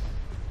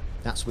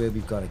 That's where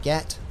we've got to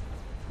get.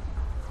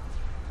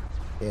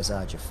 There's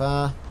our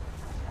Jaffa.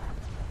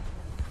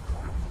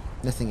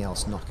 Nothing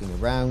else knocking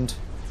around.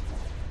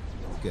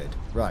 Good.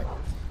 Right.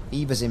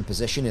 Eva's in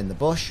position in the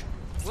bush.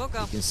 We'll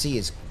go. You can see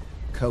his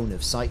cone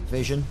of sight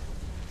vision.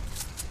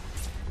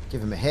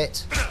 Give him a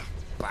hit.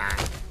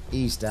 Bang.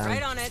 He's down.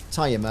 Right on it.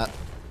 Tie him up.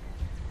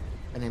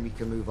 And then we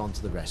can move on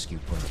to the rescue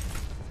point.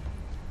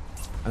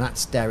 And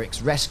that's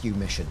Derek's rescue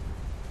mission.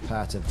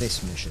 Part of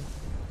this mission.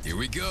 Here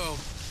we go.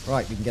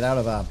 Right, we can get out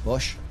of our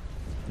bush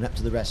and up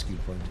to the rescue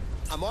point.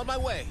 I'm on my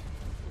way.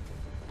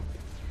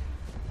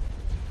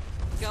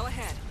 Go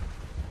ahead.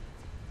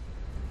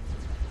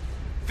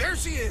 There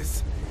she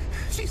is.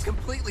 She's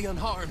completely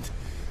unharmed.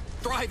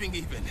 Thriving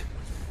even.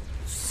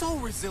 So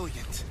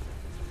resilient.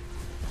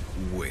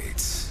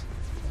 Wait.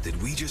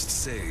 Did we just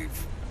save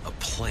a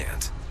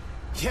plant?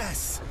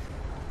 Yes.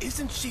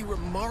 Isn't she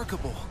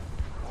remarkable?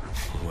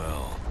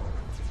 Well,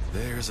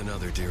 there's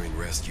another daring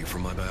rescue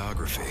from my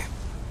biography.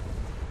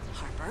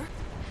 Harper,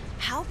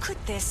 how could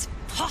this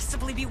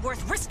possibly be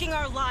worth risking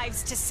our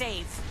lives to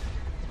save?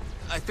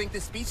 I think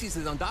this species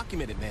is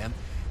undocumented, ma'am.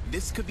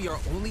 This could be our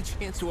only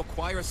chance to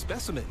acquire a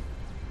specimen.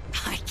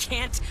 I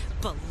can't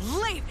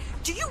believe...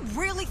 Do you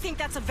really think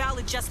that's a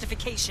valid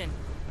justification?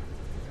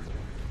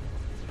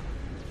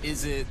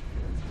 Is it...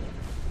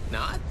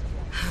 not?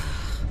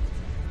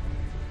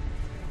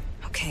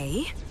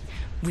 Okay.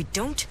 We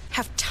don't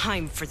have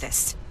time for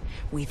this.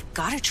 We've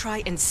got to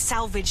try and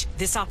salvage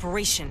this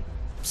operation.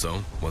 So,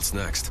 what's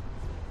next?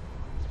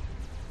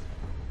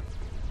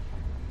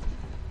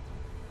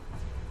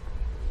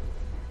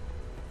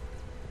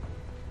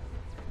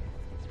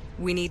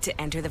 We need to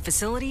enter the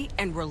facility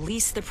and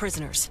release the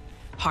prisoners.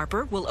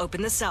 Harper will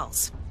open the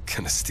cells.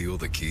 Gonna steal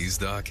the keys,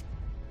 Doc?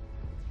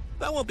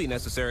 That won't be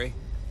necessary.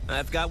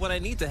 I've got what I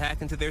need to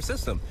hack into their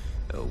system.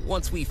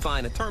 Once we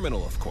find a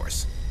terminal, of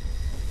course.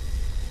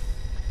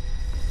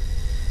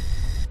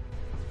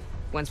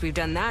 Once we've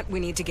done that, we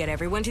need to get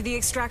everyone to the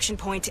extraction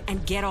point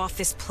and get off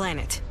this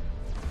planet.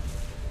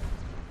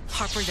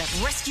 Harper,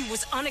 that rescue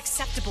was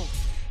unacceptable.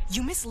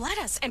 You misled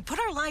us and put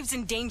our lives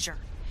in danger.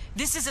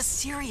 This is a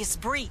serious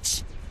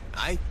breach.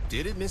 I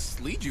didn't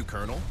mislead you,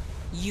 Colonel.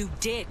 You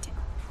did.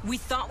 We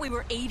thought we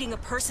were aiding a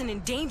person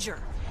in danger.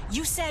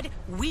 You said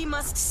we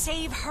must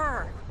save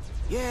her.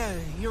 Yeah,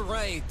 you're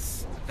right.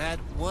 That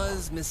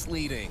was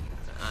misleading.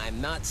 I'm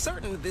not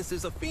certain this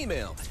is a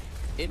female.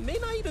 It may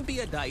not even be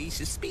a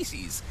dioecious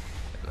species.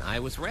 I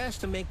was rash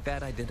to make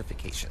that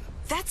identification.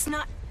 That's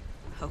not...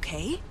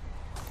 Okay.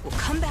 We'll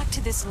come back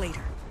to this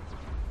later.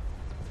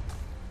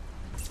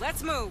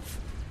 Let's move.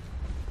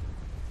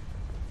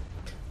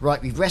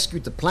 Right, we've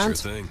rescued the plant.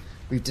 Sure thing.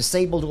 We've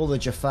disabled all the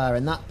Jaffa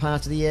in that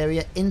part of the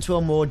area into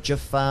a more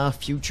Jaffa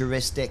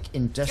futuristic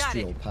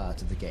industrial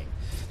part of the game.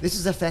 This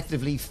is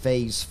effectively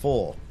Phase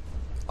 4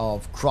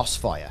 of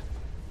Crossfire.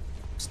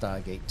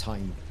 Stargate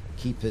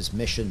Timekeepers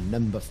mission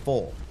number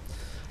 4.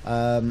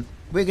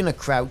 we're going to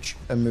crouch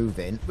and move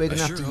in. We're going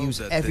to have to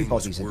use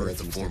everybody's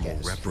abilities to get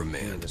us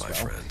reprimand, as my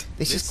well. friend.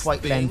 This is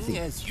quite lengthy.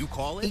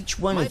 Each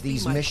one of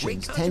these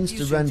missions tends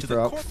to run for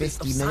about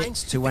 50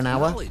 minutes to an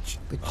hour, which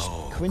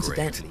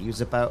coincidentally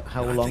is about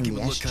how long the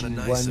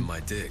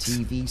SG-1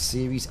 TV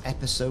series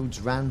episodes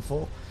ran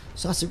for.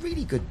 So that's a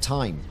really good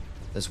time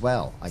as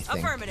well, I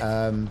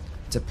think,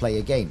 to play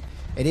a game.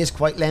 It is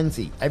quite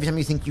lengthy. Every time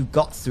you think you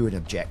got through an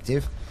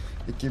objective,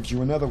 it gives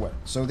you another one.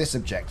 So this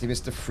objective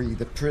is to free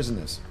the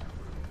prisoners.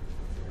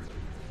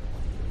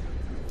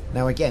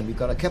 Now again, we've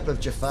got a couple of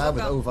Jaffa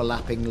with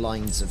overlapping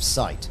lines of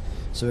sight.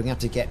 So we're going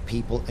to have to get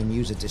people and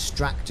use a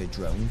distractor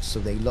drone so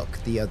they look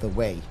the other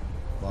way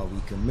while we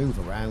can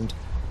move around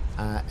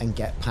and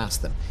get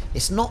past them.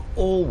 It's not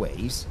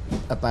always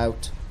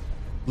about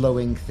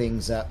blowing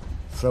things up,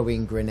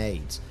 throwing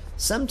grenades.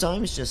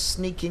 Sometimes just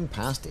sneaking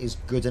past is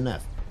good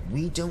enough.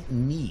 We don't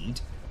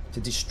need to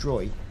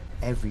destroy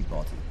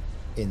everybody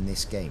in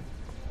this game.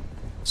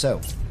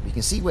 So, we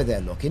can see where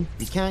they're looking.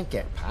 We can't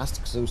get past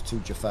because those two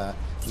Jaffa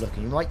are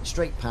looking right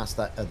straight past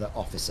that other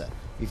officer.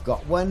 We've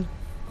got one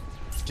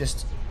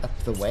just up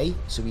the way,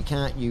 so we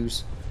can't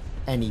use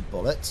any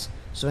bullets.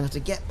 So we have to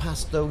get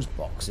past those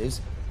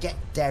boxes, get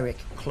Derek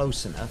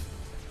close enough,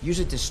 use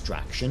a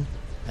distraction,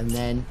 and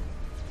then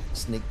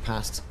sneak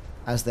past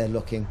as they're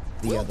looking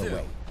the other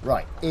way.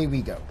 Right, here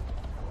we go.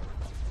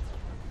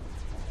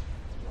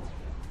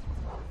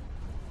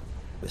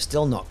 We're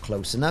still not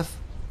close enough,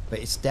 but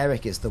it's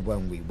Derek is the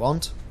one we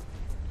want.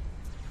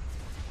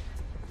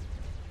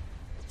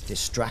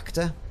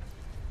 Distractor.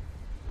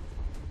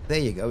 There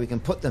you go, we can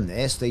put them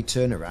there so they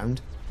turn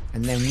around,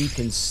 and then we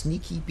can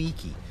sneaky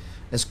beaky,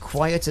 as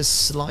quiet as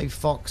sly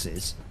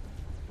foxes,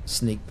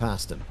 sneak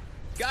past them.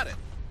 Got it.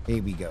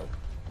 Here we go.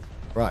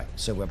 Right,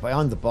 so we're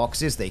behind the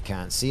boxes, they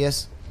can't see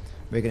us.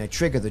 We're going to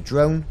trigger the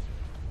drone.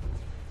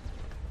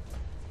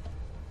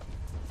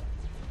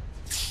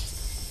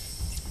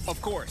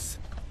 Of course.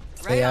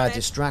 They are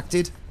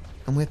distracted,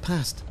 and we're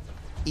past.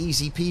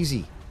 Easy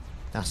peasy.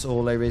 That's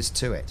all there is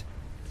to it.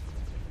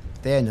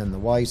 They're none the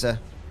wiser,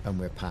 and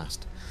we're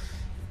past.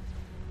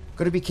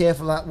 Got to be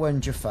careful of that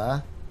one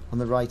Jaffa on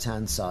the right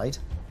hand side.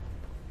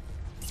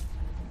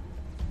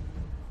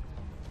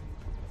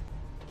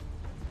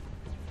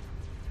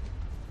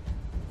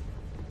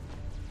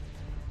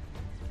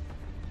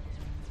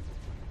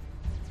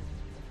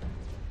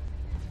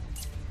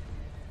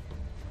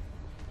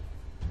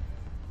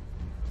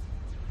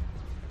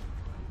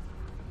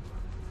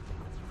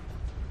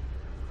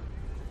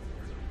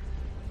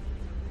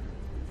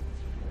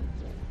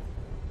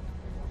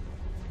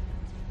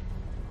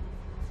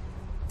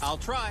 I'll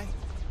try.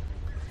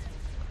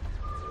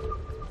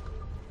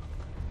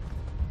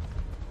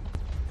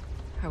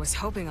 I was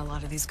hoping a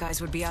lot of these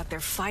guys would be out there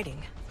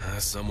fighting.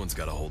 Someone's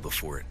got to hold the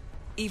fort.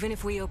 Even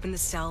if we open the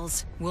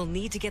cells, we'll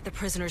need to get the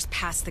prisoners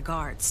past the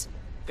guards.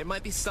 There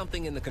might be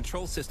something in the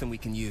control system we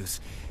can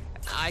use.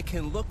 I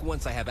can look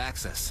once I have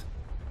access.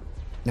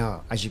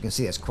 Now, as you can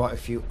see, there's quite a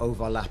few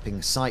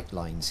overlapping sight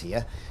lines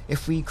here.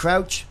 If we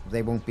crouch,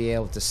 they won't be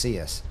able to see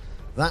us.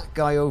 That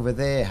guy over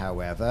there,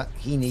 however,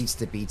 he needs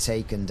to be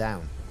taken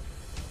down.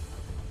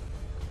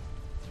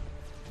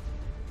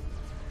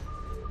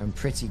 And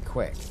pretty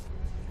quick.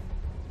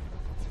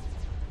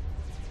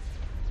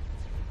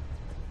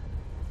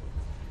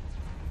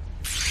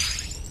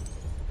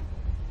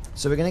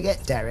 So we're going to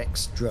get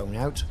Derek's drone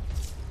out,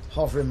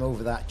 hover him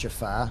over that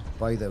Jaffa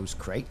by those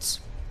crates,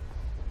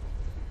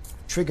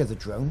 trigger the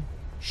drone,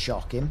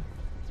 shock him,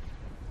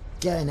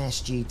 get an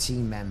SG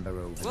team member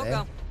over there.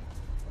 Go.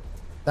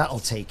 That'll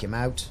take him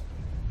out.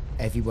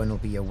 Everyone will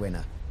be a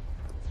winner.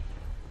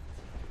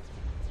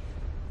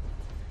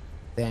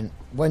 Then,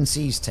 once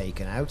he's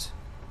taken out,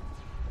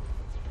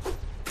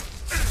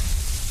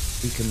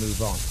 we can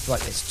move on. Right,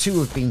 there's two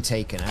have been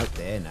taken out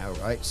there now,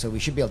 right? So we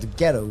should be able to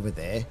get over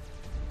there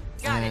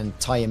and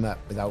tie him up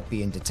without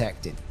being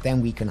detected.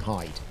 Then we can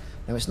hide.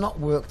 Now, it's not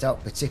worked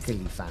out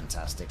particularly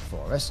fantastic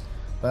for us,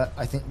 but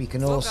I think we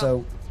can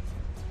also...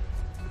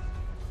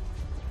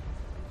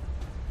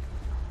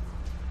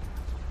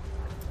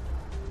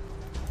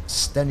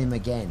 stun him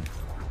again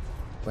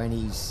when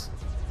he's...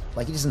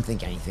 like, he doesn't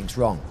think anything's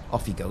wrong.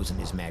 Off he goes on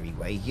his merry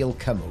way. He'll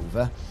come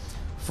over.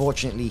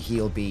 Fortunately,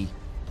 he'll be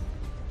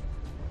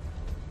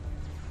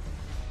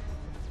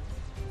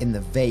in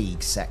the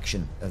vague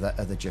section of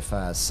the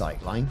Jaffar's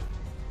sightline.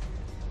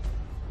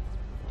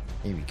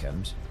 Here he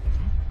comes.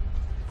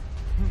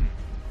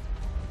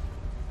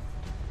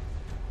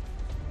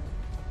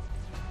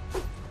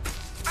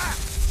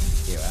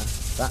 Here we are.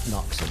 That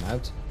knocks him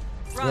out.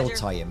 Roger. We'll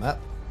tie him up.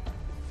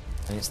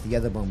 And it's the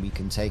other one we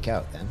can take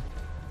out then.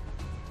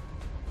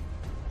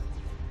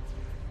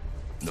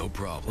 No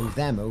problem. Move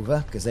them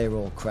over, because they're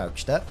all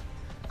crouched up.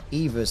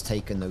 Eva's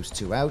taken those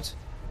two out.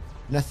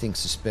 Nothing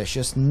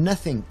suspicious,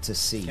 nothing to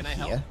see Can I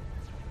here. help?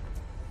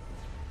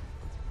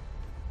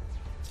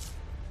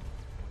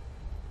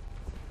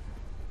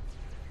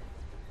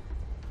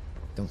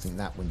 Don't think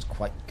that one's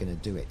quite going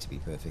to do it, to be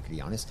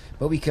perfectly honest.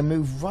 But we can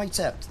move right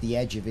up to the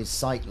edge of his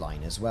sight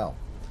line as well.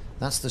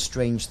 That's the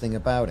strange thing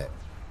about it.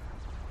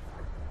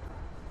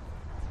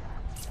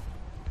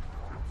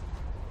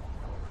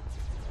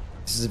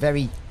 is a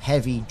very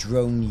heavy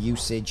drone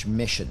usage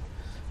mission.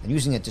 And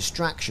using a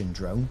distraction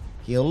drone,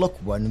 he'll look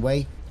one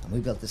way and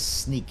we'll be able to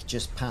sneak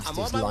just past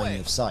his line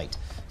of sight.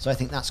 So I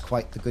think that's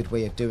quite the good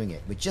way of doing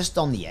it. We're just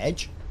on the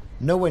edge.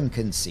 No one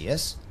can see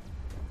us.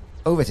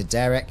 Over to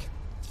Derek.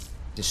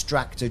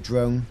 Distractor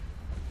drone.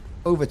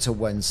 Over to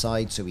one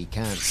side so he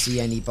can't see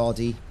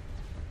anybody.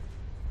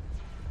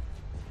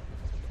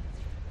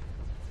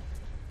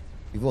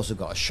 We've also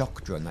got a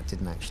shock drone that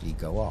didn't actually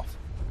go off.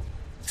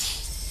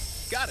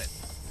 Got it.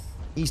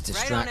 He's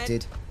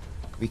distracted.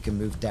 We can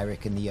move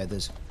Derek and the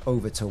others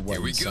over to one side.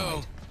 Here we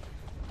go.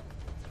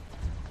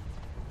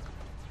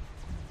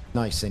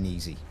 Nice and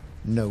easy.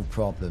 No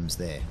problems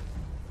there.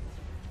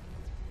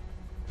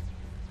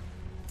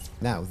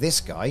 Now,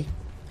 this guy,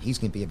 he's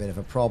going to be a bit of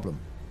a problem.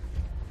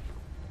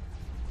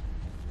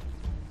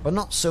 But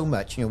not so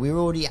much. You know, we're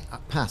already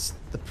past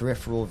the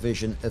peripheral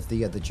vision of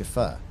the other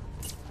Jaffa.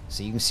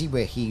 So you can see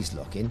where he's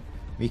looking.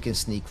 We can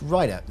sneak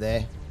right up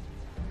there.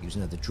 Use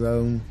another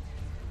drone.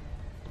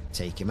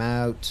 Take him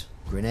out.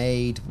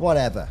 Grenade.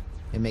 Whatever.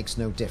 It makes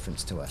no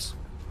difference to us.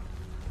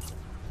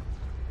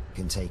 We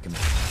can take him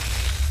out.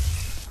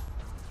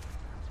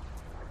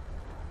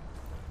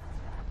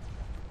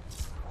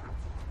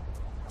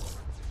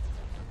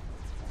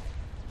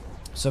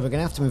 So we're going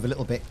to have to move a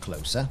little bit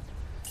closer.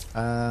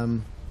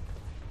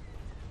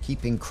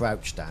 Keeping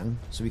crouched down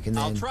so we can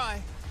then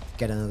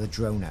get another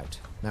drone out.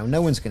 Now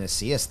no one's going to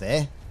see us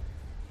there.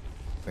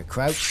 We're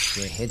crouched,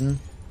 we're hidden.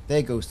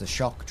 There goes the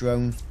shock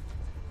drone.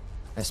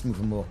 Let's move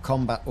a more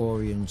combat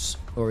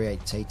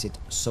orientated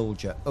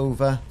soldier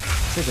over.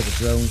 Trigger the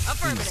drone,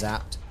 he's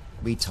zapped.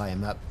 We tie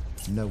him up,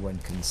 no one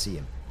can see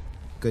him.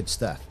 Good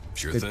stuff.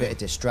 Sure good thing. bit of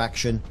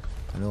distraction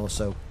and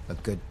also a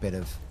good bit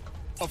of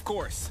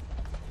course.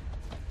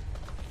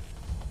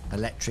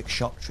 Electric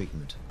shock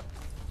treatment.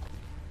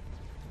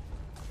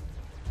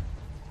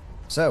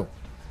 So,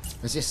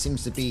 as this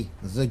seems to be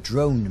the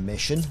drone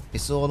mission,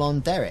 it's all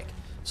on Derek.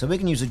 So we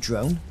can use a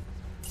drone.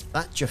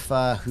 That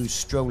Jaffa who's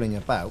strolling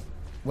about,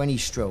 when he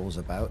strolls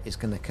about, is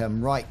going to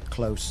come right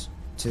close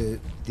to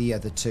the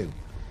other two.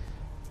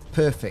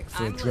 Perfect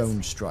for a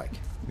drone strike.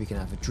 We can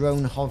have a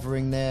drone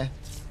hovering there.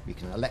 We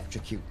can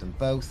electrocute them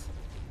both.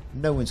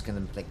 No one's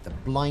going to make the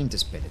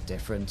blindest bit of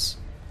difference.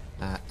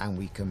 And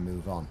we can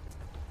move on.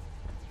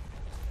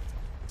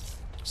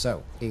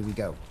 So, here we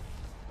go.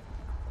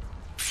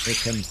 Here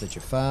comes the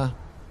Jaffa.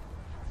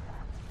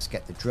 Let's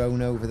get the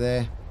drone over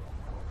there.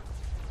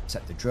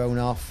 Set the drone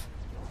off.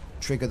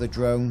 Trigger the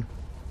drone.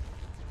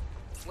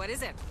 What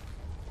is it?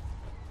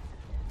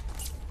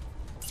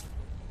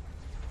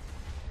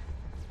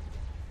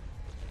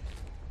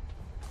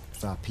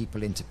 Put our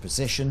people into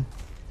position.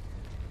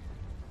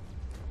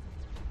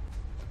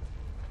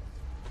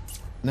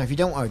 Now, if you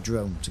don't want a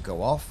drone to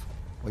go off,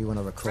 or you want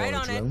to record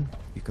a drone,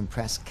 you can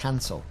press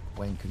cancel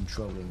when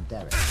controlling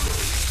Derek.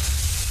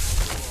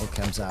 Here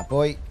comes our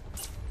boy.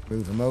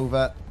 Move him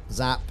over.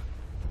 Zap.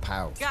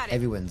 Pow.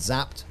 Everyone's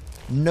zapped.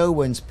 No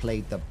one's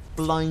played the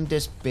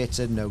blindest bit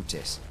of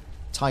notice.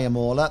 Tie them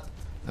all up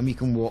and we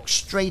can walk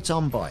straight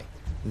on by.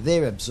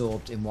 They're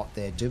absorbed in what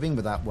they're doing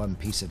with that one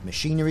piece of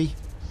machinery.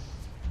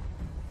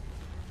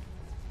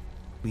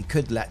 We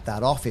could let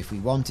that off if we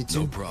wanted to.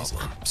 No problem.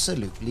 There's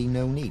absolutely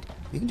no need.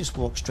 We can just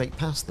walk straight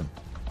past them.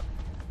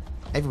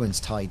 Everyone's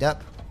tied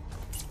up.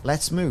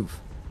 Let's move.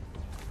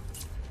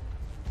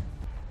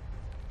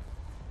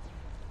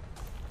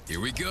 Here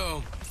we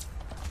go.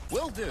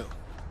 Will do.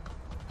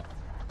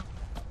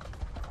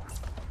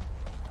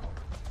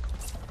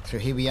 So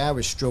here we are,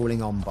 we're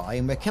strolling on by,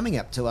 and we're coming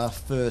up to our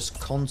first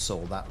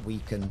console that we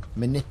can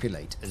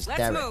manipulate as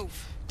Derek.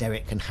 Move.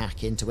 Derek can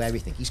hack into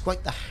everything. He's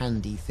quite the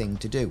handy thing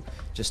to do,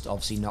 just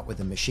obviously not with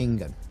a machine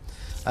gun.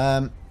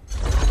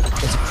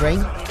 There's a crane.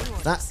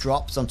 That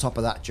drops on top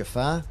of that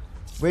Jaffa.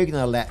 We're going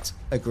to let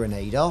a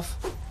grenade off.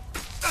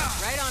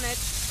 Right on it.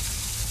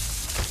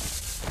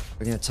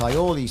 We're going to tie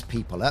all these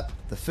people up.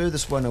 The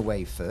furthest one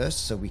away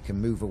first, so we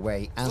can move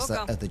away as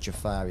that other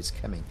Jaffa is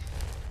coming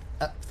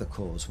up the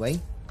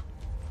causeway.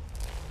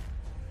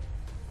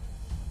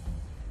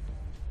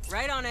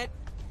 Right on it.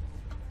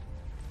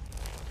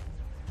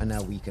 And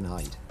now we can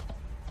hide.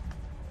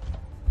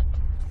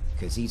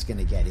 Because he's going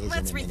to get his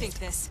Let's in a minute. rethink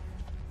this.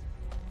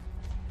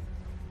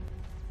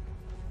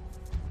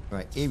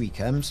 Right, here he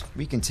comes.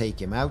 We can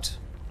take him out.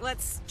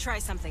 Let's try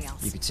something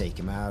else. You could take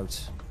him out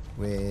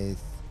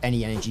with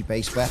any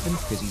energy-based weapon,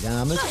 because he's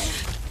armored.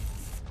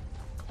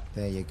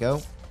 There you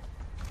go.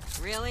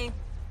 Really?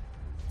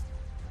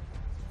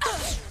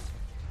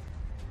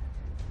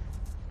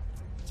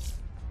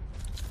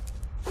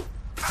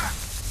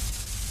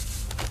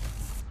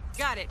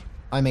 Got it.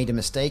 I made a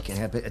mistake and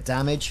had a bit of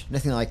damage.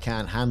 Nothing I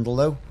can't handle,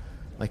 though.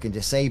 I can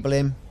disable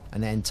him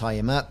and then tie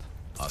him up.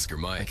 Oscar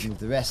I Mike. can move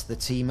the rest of the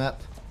team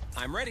up.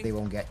 I'm ready. They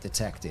won't get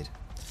detected.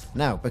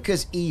 Now,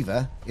 because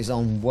Eva is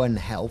on 1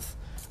 health,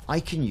 I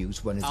can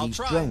use one of these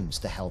drones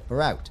to help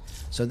her out.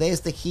 So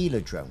there's the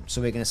healer drone.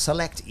 So we're going to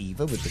select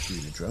Eva with the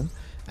healer drone.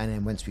 And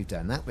then once we've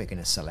done that, we're going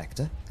to select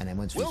her. And then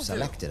once we've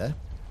selected her,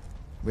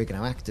 we're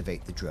going to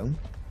activate the drone.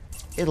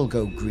 it'll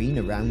go green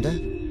around her,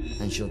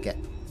 and she'll get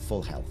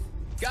full health.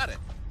 Got it.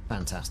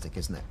 Fantastic,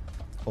 isn't it?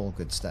 All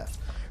good stuff.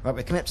 Right,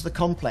 we're coming up to the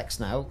complex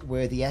now,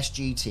 where the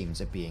SG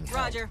teams are being held.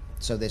 Roger.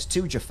 So there's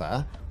 2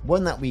 Jaffa,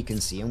 one that we can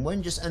see, and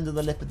one just under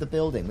the lip of the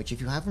building, which if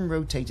you haven't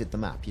rotated the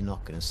map, you're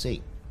not going to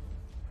see.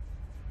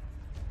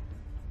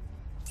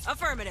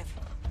 Affirmative.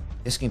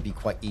 This can be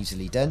quite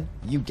easily done.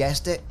 You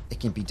guessed it. It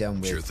can be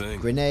done with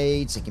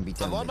grenades. It can be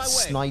done with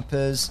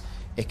snipers.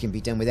 It can be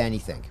done with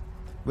anything.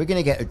 We're going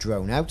to get a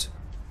drone out,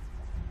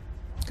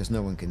 because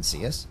no one can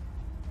see us.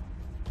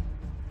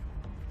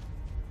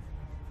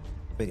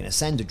 We're going to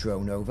send a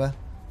drone over.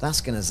 That's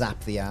going to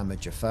zap the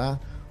armored Jaffa.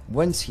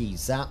 Once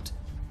he's zapped,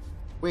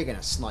 we're going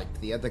to snipe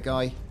the other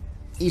guy.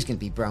 He's going to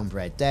be brown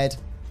bread dead.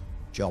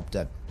 Job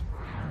done.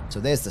 So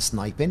there's the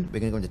sniping. We're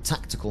going to go into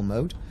tactical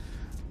mode.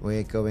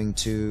 We're going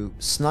to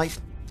snipe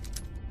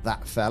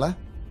that fella.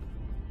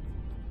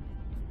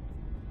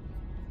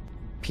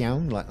 Pew,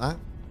 like that.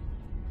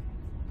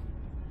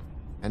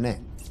 And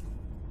then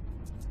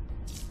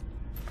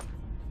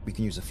we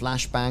can use a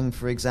flashbang,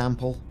 for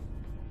example.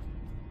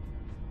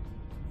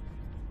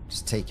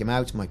 Just take him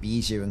out. Might be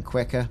easier and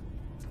quicker.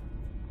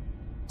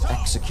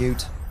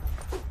 Execute.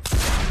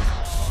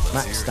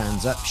 Max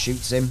stands up,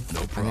 shoots him,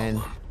 and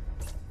then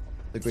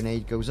the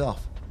grenade goes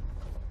off.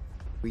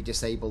 We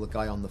disable the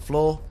guy on the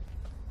floor.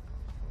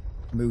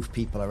 Move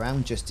people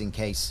around just in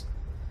case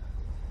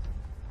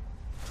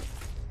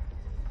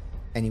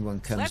anyone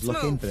comes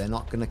looking, but they're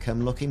not going to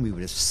come looking. We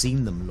would have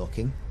seen them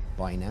looking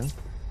by now.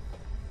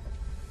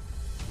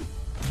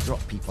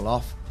 Drop people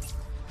off.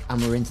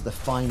 And we're into the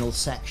final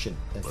section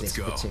of this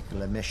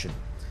particular mission.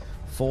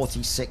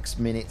 46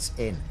 minutes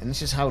in. And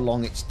this is how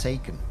long it's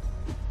taken.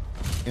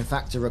 In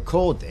fact, to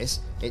record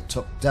this, it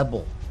took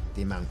double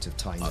the amount of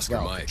time as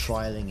well. For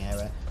trialing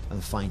error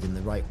and finding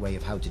the right way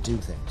of how to do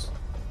things.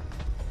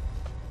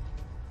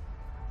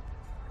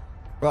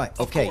 Right,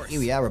 okay, here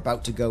we are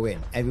about to go in.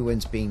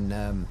 Everyone's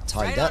been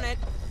tied up.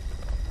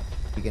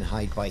 We can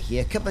hide by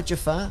here. Couple of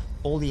Jaffa.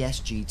 All the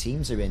SG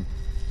teams are in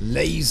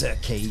laser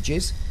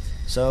cages.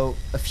 So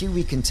a few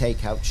we can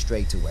take out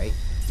straight away.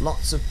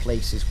 Lots of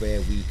places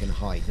where we can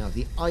hide. Now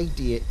the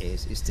idea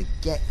is to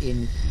get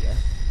in here,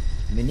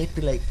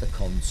 manipulate the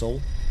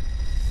console.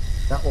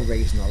 That will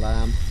raise an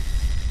alarm.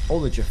 All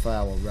the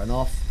Jaffa will run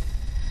off.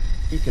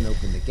 We can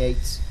open the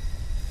gates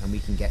and we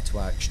can get to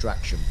our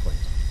extraction point.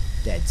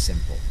 Dead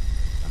simple.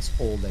 That's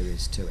all there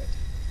is to it.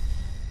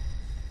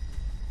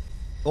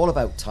 All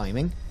about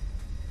timing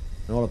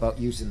and all about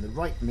using the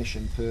right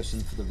mission person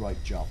for the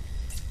right job.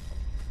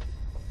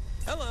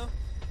 Hello.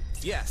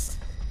 Yes.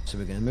 So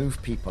we're going to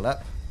move people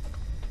up.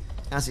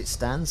 As it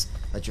stands,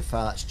 the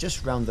Jaffa that's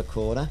just round the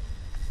corner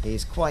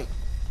is quite,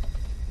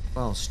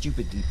 well,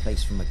 stupidly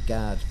placed from a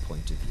guard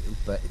point of view,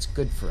 but it's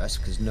good for us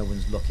because no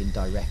one's looking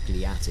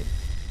directly at him.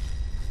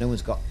 No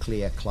one's got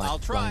clear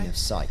line of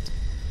sight.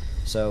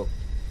 So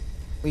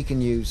we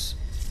can use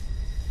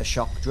a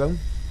shock drone.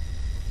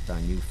 It's our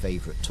new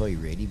favourite toy,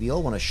 really. We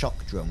all want a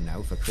shock drone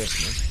now for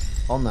Christmas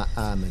on that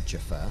armoured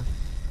Jaffa.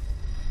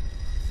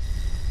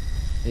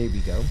 Here we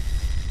go.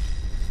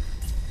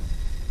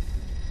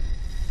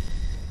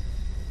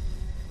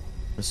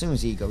 As soon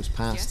as he goes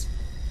past,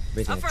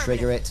 we're going to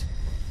trigger it.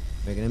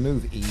 We're going to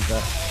move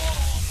Eva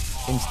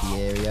into the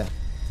area.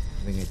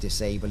 We're going to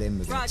disable him.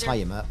 We're going to tie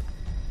him up.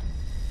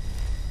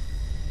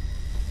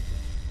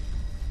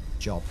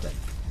 Job done.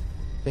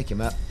 Pick him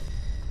up.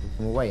 Move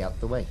him away out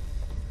the way.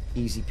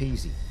 Easy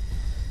peasy.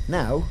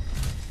 Now,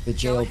 the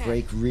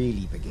jailbreak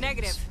really begins.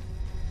 Negative.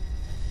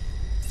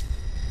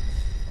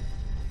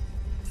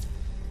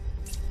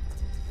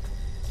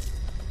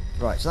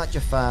 Right, so that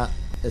Jaffa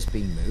has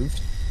been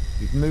moved.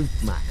 We've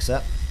moved Max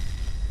up.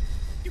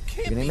 You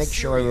can't We're going to make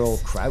sure we're all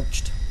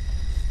crouched.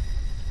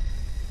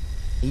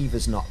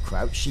 Eva's not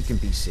crouched. She can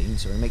be seen,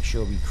 so we'll make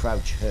sure we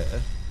crouch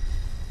her.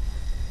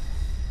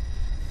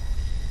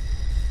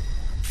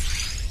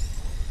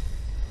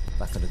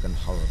 That could have gone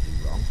horribly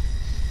wrong.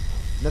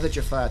 Another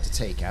Jaffa to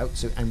take out,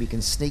 so and we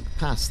can sneak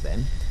past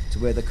then to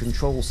where the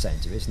control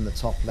centre is in the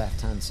top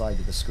left-hand side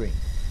of the screen.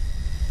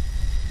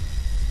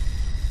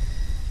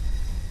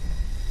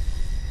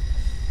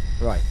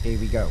 Right, here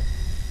we go.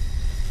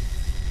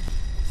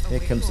 Here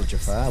comes the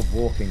Jaffa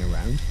walking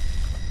around.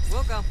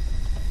 We'll go.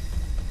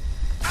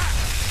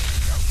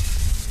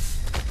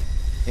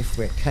 If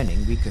we're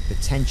cunning, we could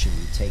potentially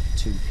take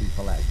 2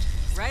 people out.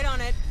 Right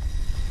on it.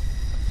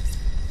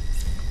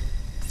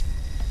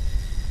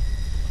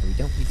 But we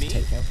don't need to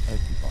take out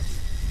everybody.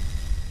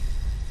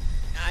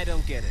 I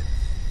don't get it.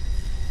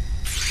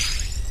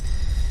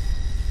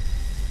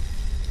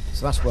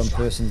 So that's one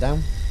person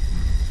down.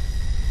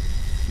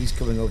 He's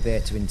coming over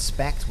there to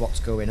inspect what's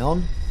going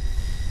on.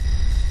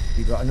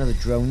 We've got another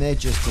drone there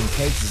just in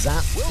case.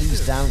 Zap,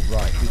 he's down.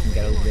 Right, we can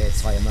get over there,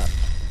 tie him up.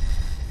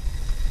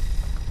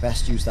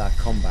 Best use that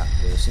combat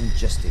person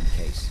just in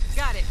case.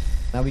 Got it.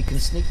 Now we can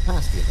sneak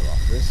past the other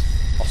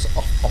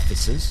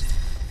officers,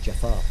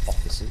 Jaffa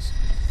officers,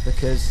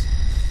 because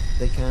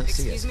they can't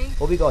see us.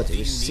 All we gotta do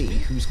is see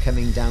who's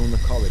coming down the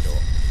corridor.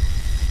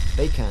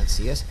 They can't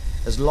see us.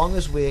 As long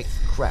as we're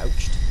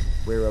crouched,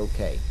 we're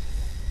okay.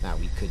 Now,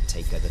 we could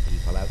take other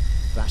people out,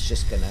 but that's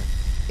just going to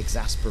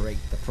exasperate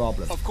the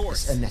problem. Of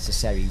course. It's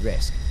unnecessary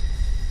risk.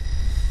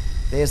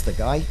 There's the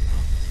guy.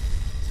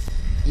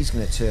 He's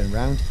going to turn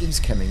around. He's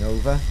coming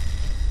over.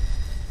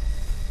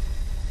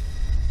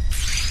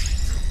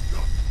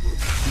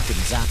 You can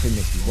zap him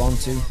if you want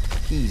to.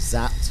 He's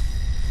zapped.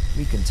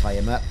 We can tie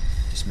him up.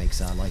 Just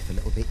makes our life a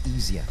little bit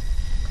easier.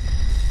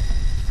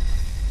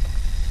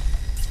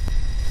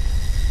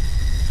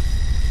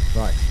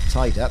 Right,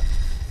 tied up.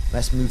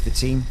 Let's move the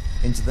team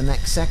into the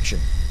next section.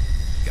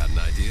 Got an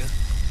idea?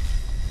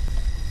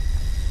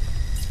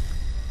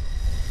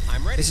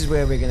 I'm ready. This is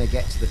where we're going to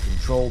get to the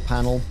control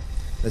panel.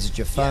 There's a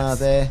Jaffa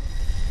there.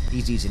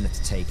 He's easy enough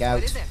to take out.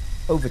 What is it?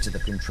 Over to the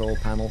control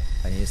panel,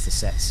 and here's the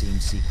set scene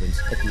sequence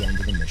at the end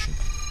of the mission.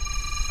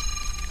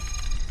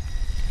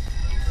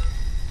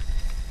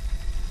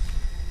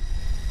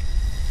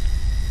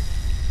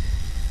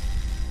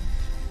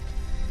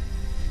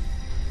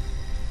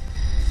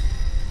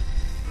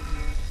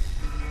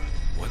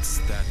 What's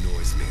that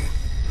noise mean?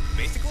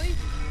 Basically,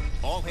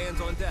 all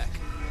hands on deck.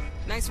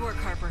 Nice work,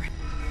 Harper.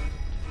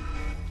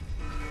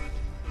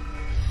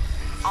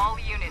 All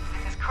units,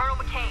 this is Colonel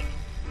McCain.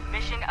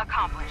 Mission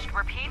accomplished.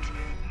 Repeat,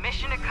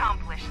 mission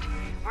accomplished.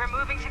 We're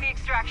moving to the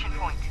extraction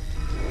point.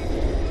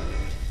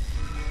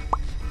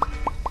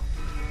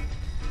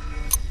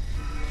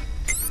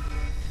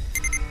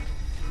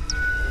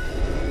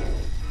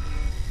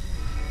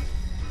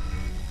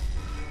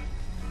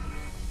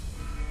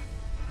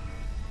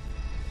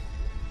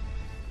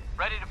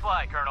 Ready to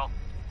fly, Colonel.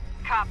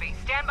 Copy.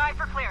 Stand by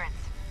for clearance.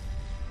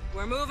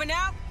 We're moving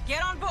out.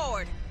 Get on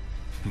board.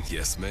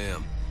 Yes,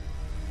 ma'am.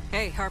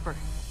 Hey, Harper.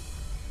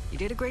 You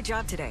did a great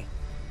job today.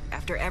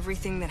 After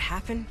everything that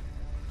happened,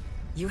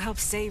 you helped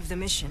save the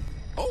mission.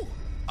 Oh,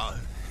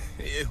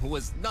 it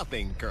was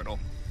nothing, Colonel.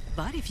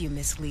 But if you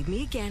mislead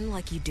me again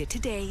like you did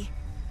today,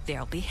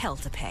 there'll be hell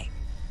to pay.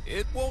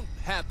 It won't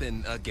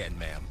happen again,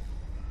 ma'am.